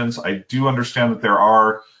questions. I do understand that there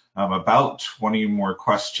are about 20 more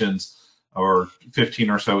questions or 15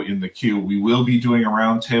 or so in the queue. We will be doing a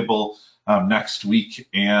roundtable next week,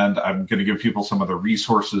 and I'm going to give people some of the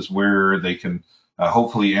resources where they can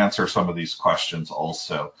hopefully answer some of these questions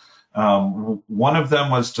also. One of them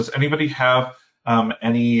was, does anybody have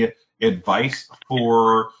any advice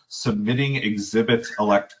for submitting exhibits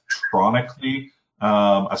electronically,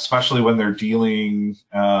 especially when they're dealing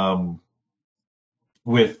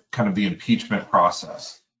with kind of the impeachment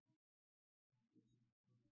process?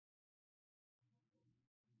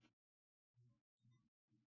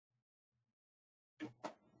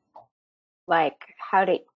 Like how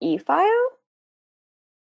to e-file?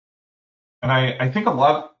 And I think a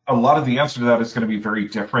lot of the answer to that is going to be very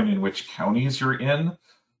different in which counties you're in,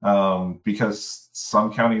 because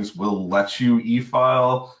some counties will let you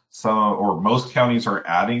e-file, or most counties are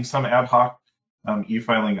adding some ad hoc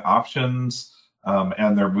e-filing options,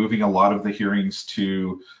 and they're moving a lot of the hearings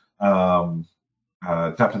to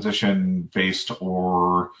deposition-based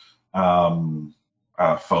or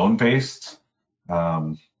phone-based.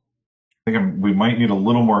 I think we might need a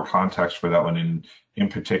little more context for that one in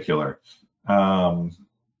particular.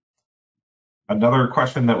 Another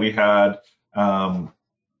question that we had,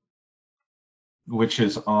 which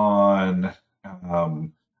is on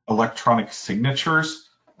electronic signatures.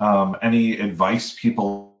 Any advice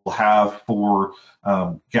people have for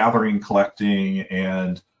gathering, collecting,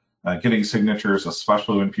 and getting signatures,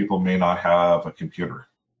 especially when people may not have a computer?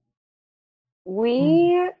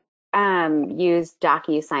 We use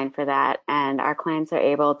DocuSign for that, and our clients are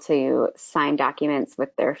able to sign documents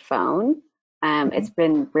with their phone. It's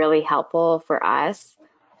been really helpful for us,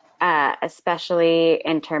 especially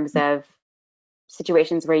in terms of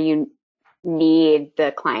situations where you need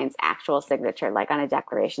the client's actual signature, like on a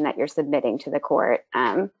declaration that you're submitting to the court.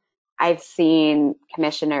 I've seen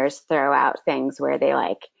commissioners throw out things where they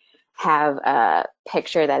like have a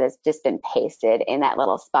picture that has just been pasted in that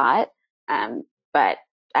little spot, but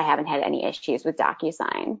I haven't had any issues with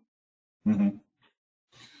DocuSign. Mm-hmm.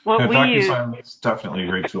 DocuSign is definitely a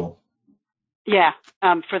great tool. Yeah,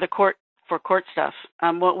 for court stuff.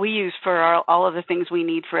 What we use for all of the things we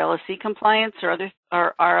need for LSC compliance or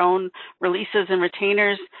our own releases and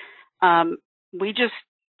retainers, we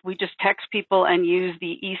just text people and use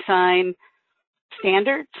the e-sign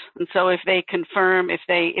standards. And so if they confirm, if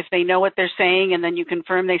they know what they're saying, and then you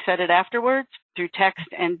confirm they said it afterwards through text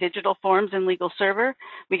and digital forms in Legal Server,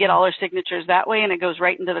 we get all our signatures that way, and it goes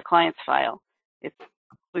right into the client's file.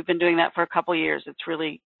 We've been doing that for a couple years. It's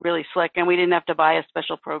really, really slick, and we didn't have to buy a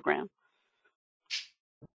special program.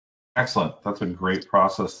 Excellent. That's a great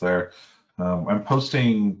process there. I'm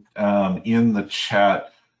posting in the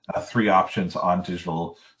chat 3 options on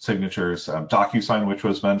digital signatures. DocuSign, which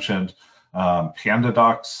was mentioned.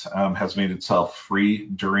 PandaDocs has made itself free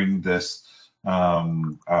during this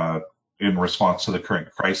in response to the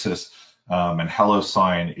current crisis. And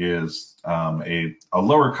HelloSign is a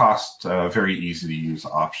lower cost, very easy to use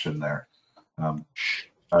option there.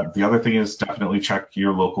 The other thing is definitely check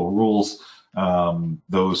your local rules.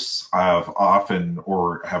 Those have often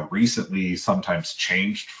or have recently sometimes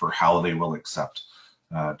changed for how they will accept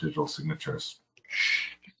digital signatures.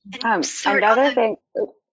 Another thing,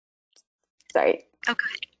 sorry. Oh,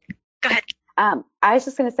 go ahead. I was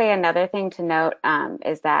just going to say another thing to note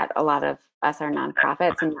is that a lot of us are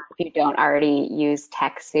nonprofits, and if you don't already use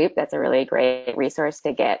TechSoup, that's a really great resource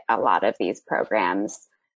to get a lot of these programs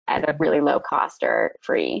at a really low cost or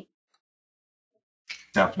free.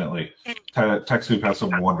 Definitely. TechSoup has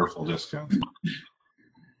some wonderful discounts.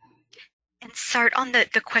 And Sart, on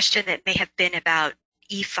the question that may have been about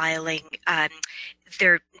e-filing,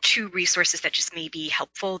 there are two resources that just may be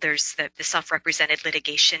helpful. There's the Self-Represented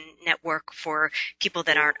Litigation Network for people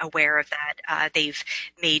that aren't aware of that. They've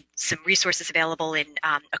made some resources available in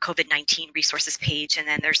a COVID-19 resources page, and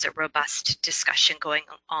then there's a robust discussion going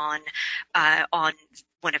on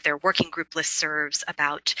one of their working group listservs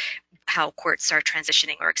about how courts are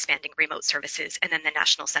transitioning or expanding remote services. And then the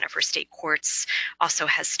National Center for State Courts also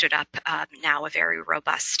has stood up now a very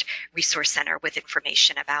robust resource center with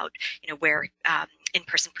information about, where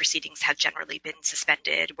in-person proceedings have generally been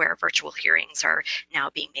suspended, where virtual hearings are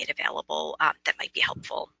now being made available that might be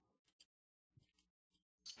helpful.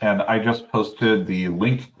 And I just posted the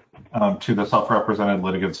link to the Self-Represented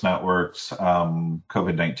Litigants Network's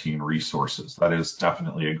COVID-19 resources. That is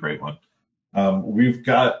definitely a great one. We've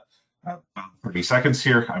got 30 seconds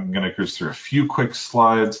here. I'm going to cruise through a few quick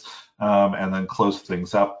slides and then close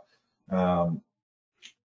things up. The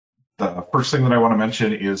first thing that I want to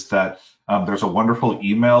mention is that there's a wonderful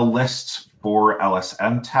email list for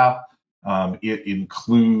LSNTAP. It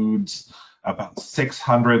includes about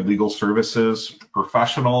 600 legal services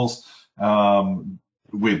professionals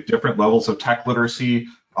with different levels of tech literacy.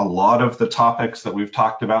 A lot of the topics that we've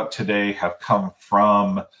talked about today have come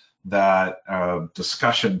from that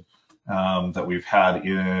discussion that we've had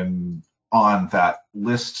on that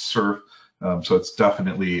listserv. So it's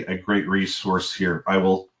definitely a great resource here. I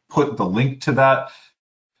will put the link to that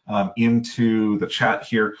into the chat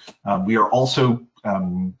here. We are also,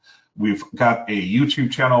 we've got a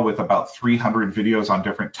YouTube channel with about 300 videos on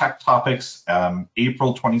different tech topics.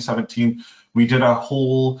 April 2017, we did a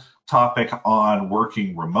whole topic on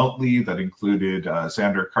working remotely that included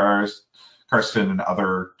Xander Karsten and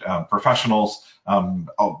other professionals.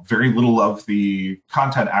 Very little of the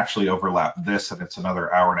content actually overlapped this, and it's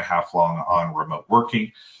another hour and a half long on remote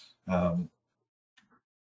working.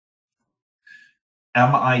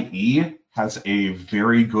 MIE has a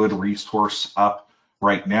very good resource up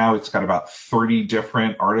right now. It's got about 30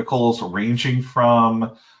 different articles ranging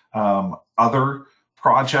from other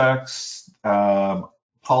projects,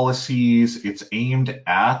 policies. It's aimed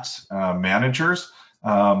at managers,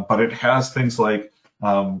 but it has things like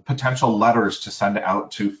potential letters to send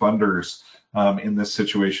out to funders in this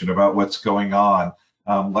situation about what's going on,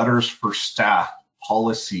 letters for staff,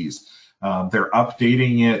 policies. They're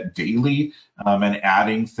updating it daily and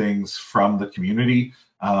adding things from the community.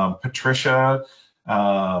 Patricia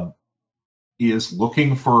is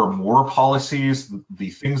looking for more policies. The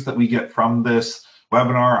things that we get from this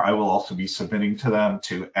webinar, I will also be submitting to them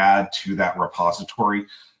to add to that repository.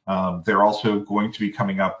 They're also going to be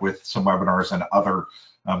coming up with some webinars and other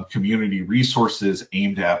community resources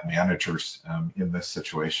aimed at managers in this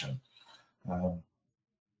situation.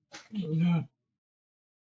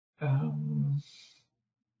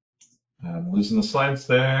 I'm losing the slides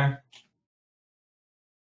there.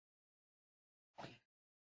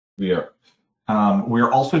 We are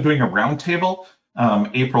also doing a roundtable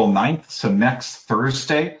April 9th, so next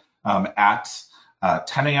Thursday at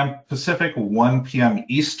 10 a.m. Pacific, 1 p.m.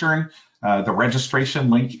 Eastern. The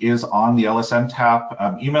registration link is on the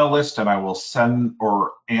LSNTAP email list, and I will send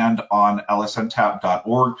and on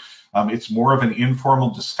lsntap.org. It's more of an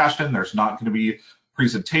informal discussion. There's not going to be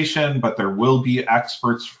presentation, but there will be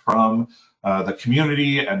experts from the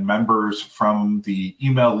community and members from the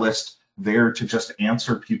email list there to just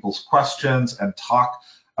answer people's questions and talk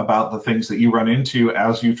about the things that you run into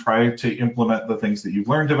as you try to implement the things that you've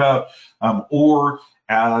learned about, or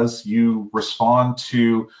as you respond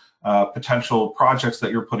to potential projects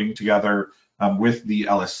that you're putting together with the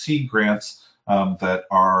LSC grants that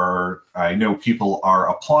I know people are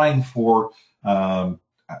applying for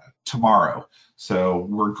tomorrow. So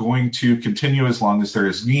we're going to continue as long as there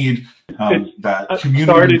is need, that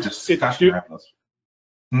community discussion around this.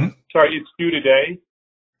 Sorry, it's due today?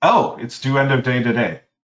 Oh, it's due end of day today.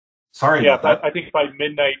 Sorry about that. I think by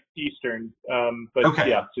midnight Eastern. But okay.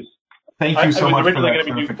 Yeah, just thank you so much for that. It was originally going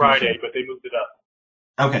to be due Friday, but they moved it up.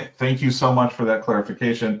 Okay, thank you so much for that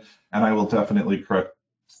clarification, and I will definitely correct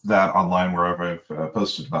that online wherever I've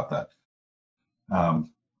posted about that.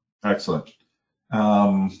 Excellent.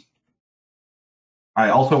 I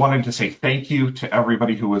also wanted to say thank you to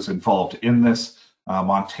everybody who was involved in this.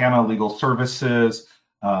 Montana Legal Services,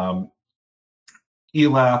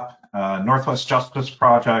 ELAP, Northwest Justice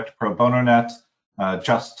Project, Pro Bono Net,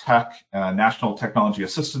 Just Tech, National Technology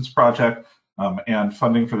Assistance Project, and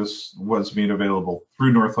funding for this was made available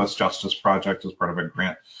through Northwest Justice Project as part of a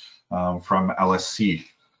grant from LSC.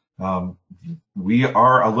 We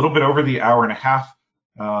are a little bit over the hour and a half.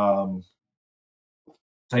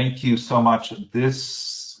 Thank you so much.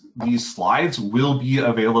 These slides will be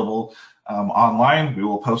available online. We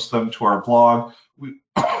will post them to our blog.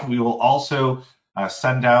 We will also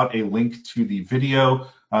send out a link to the video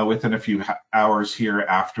within a few hours here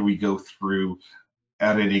after we go through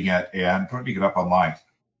editing it and putting it up online.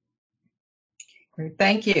 Great.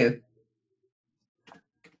 Thank you.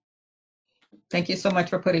 Thank you so much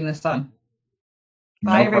for putting this on.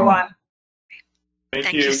 Bye, everyone.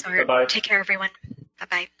 Thank you, you. Sart. Bye-bye. Take care, everyone.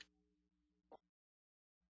 Bye-bye.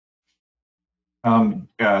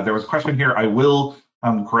 There was a question here. I will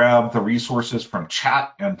grab the resources from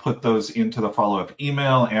chat and put those into the follow-up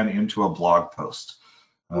email and into a blog post.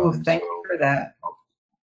 Thank you for that.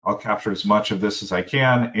 I'll capture as much of this as I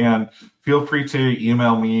can, and feel free to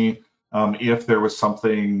email me if there was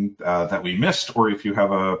something that we missed, or if you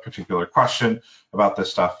have a particular question about this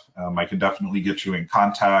stuff. I can definitely get you in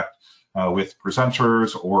contact with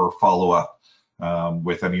presenters or follow up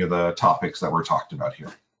with any of the topics that were talked about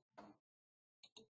here.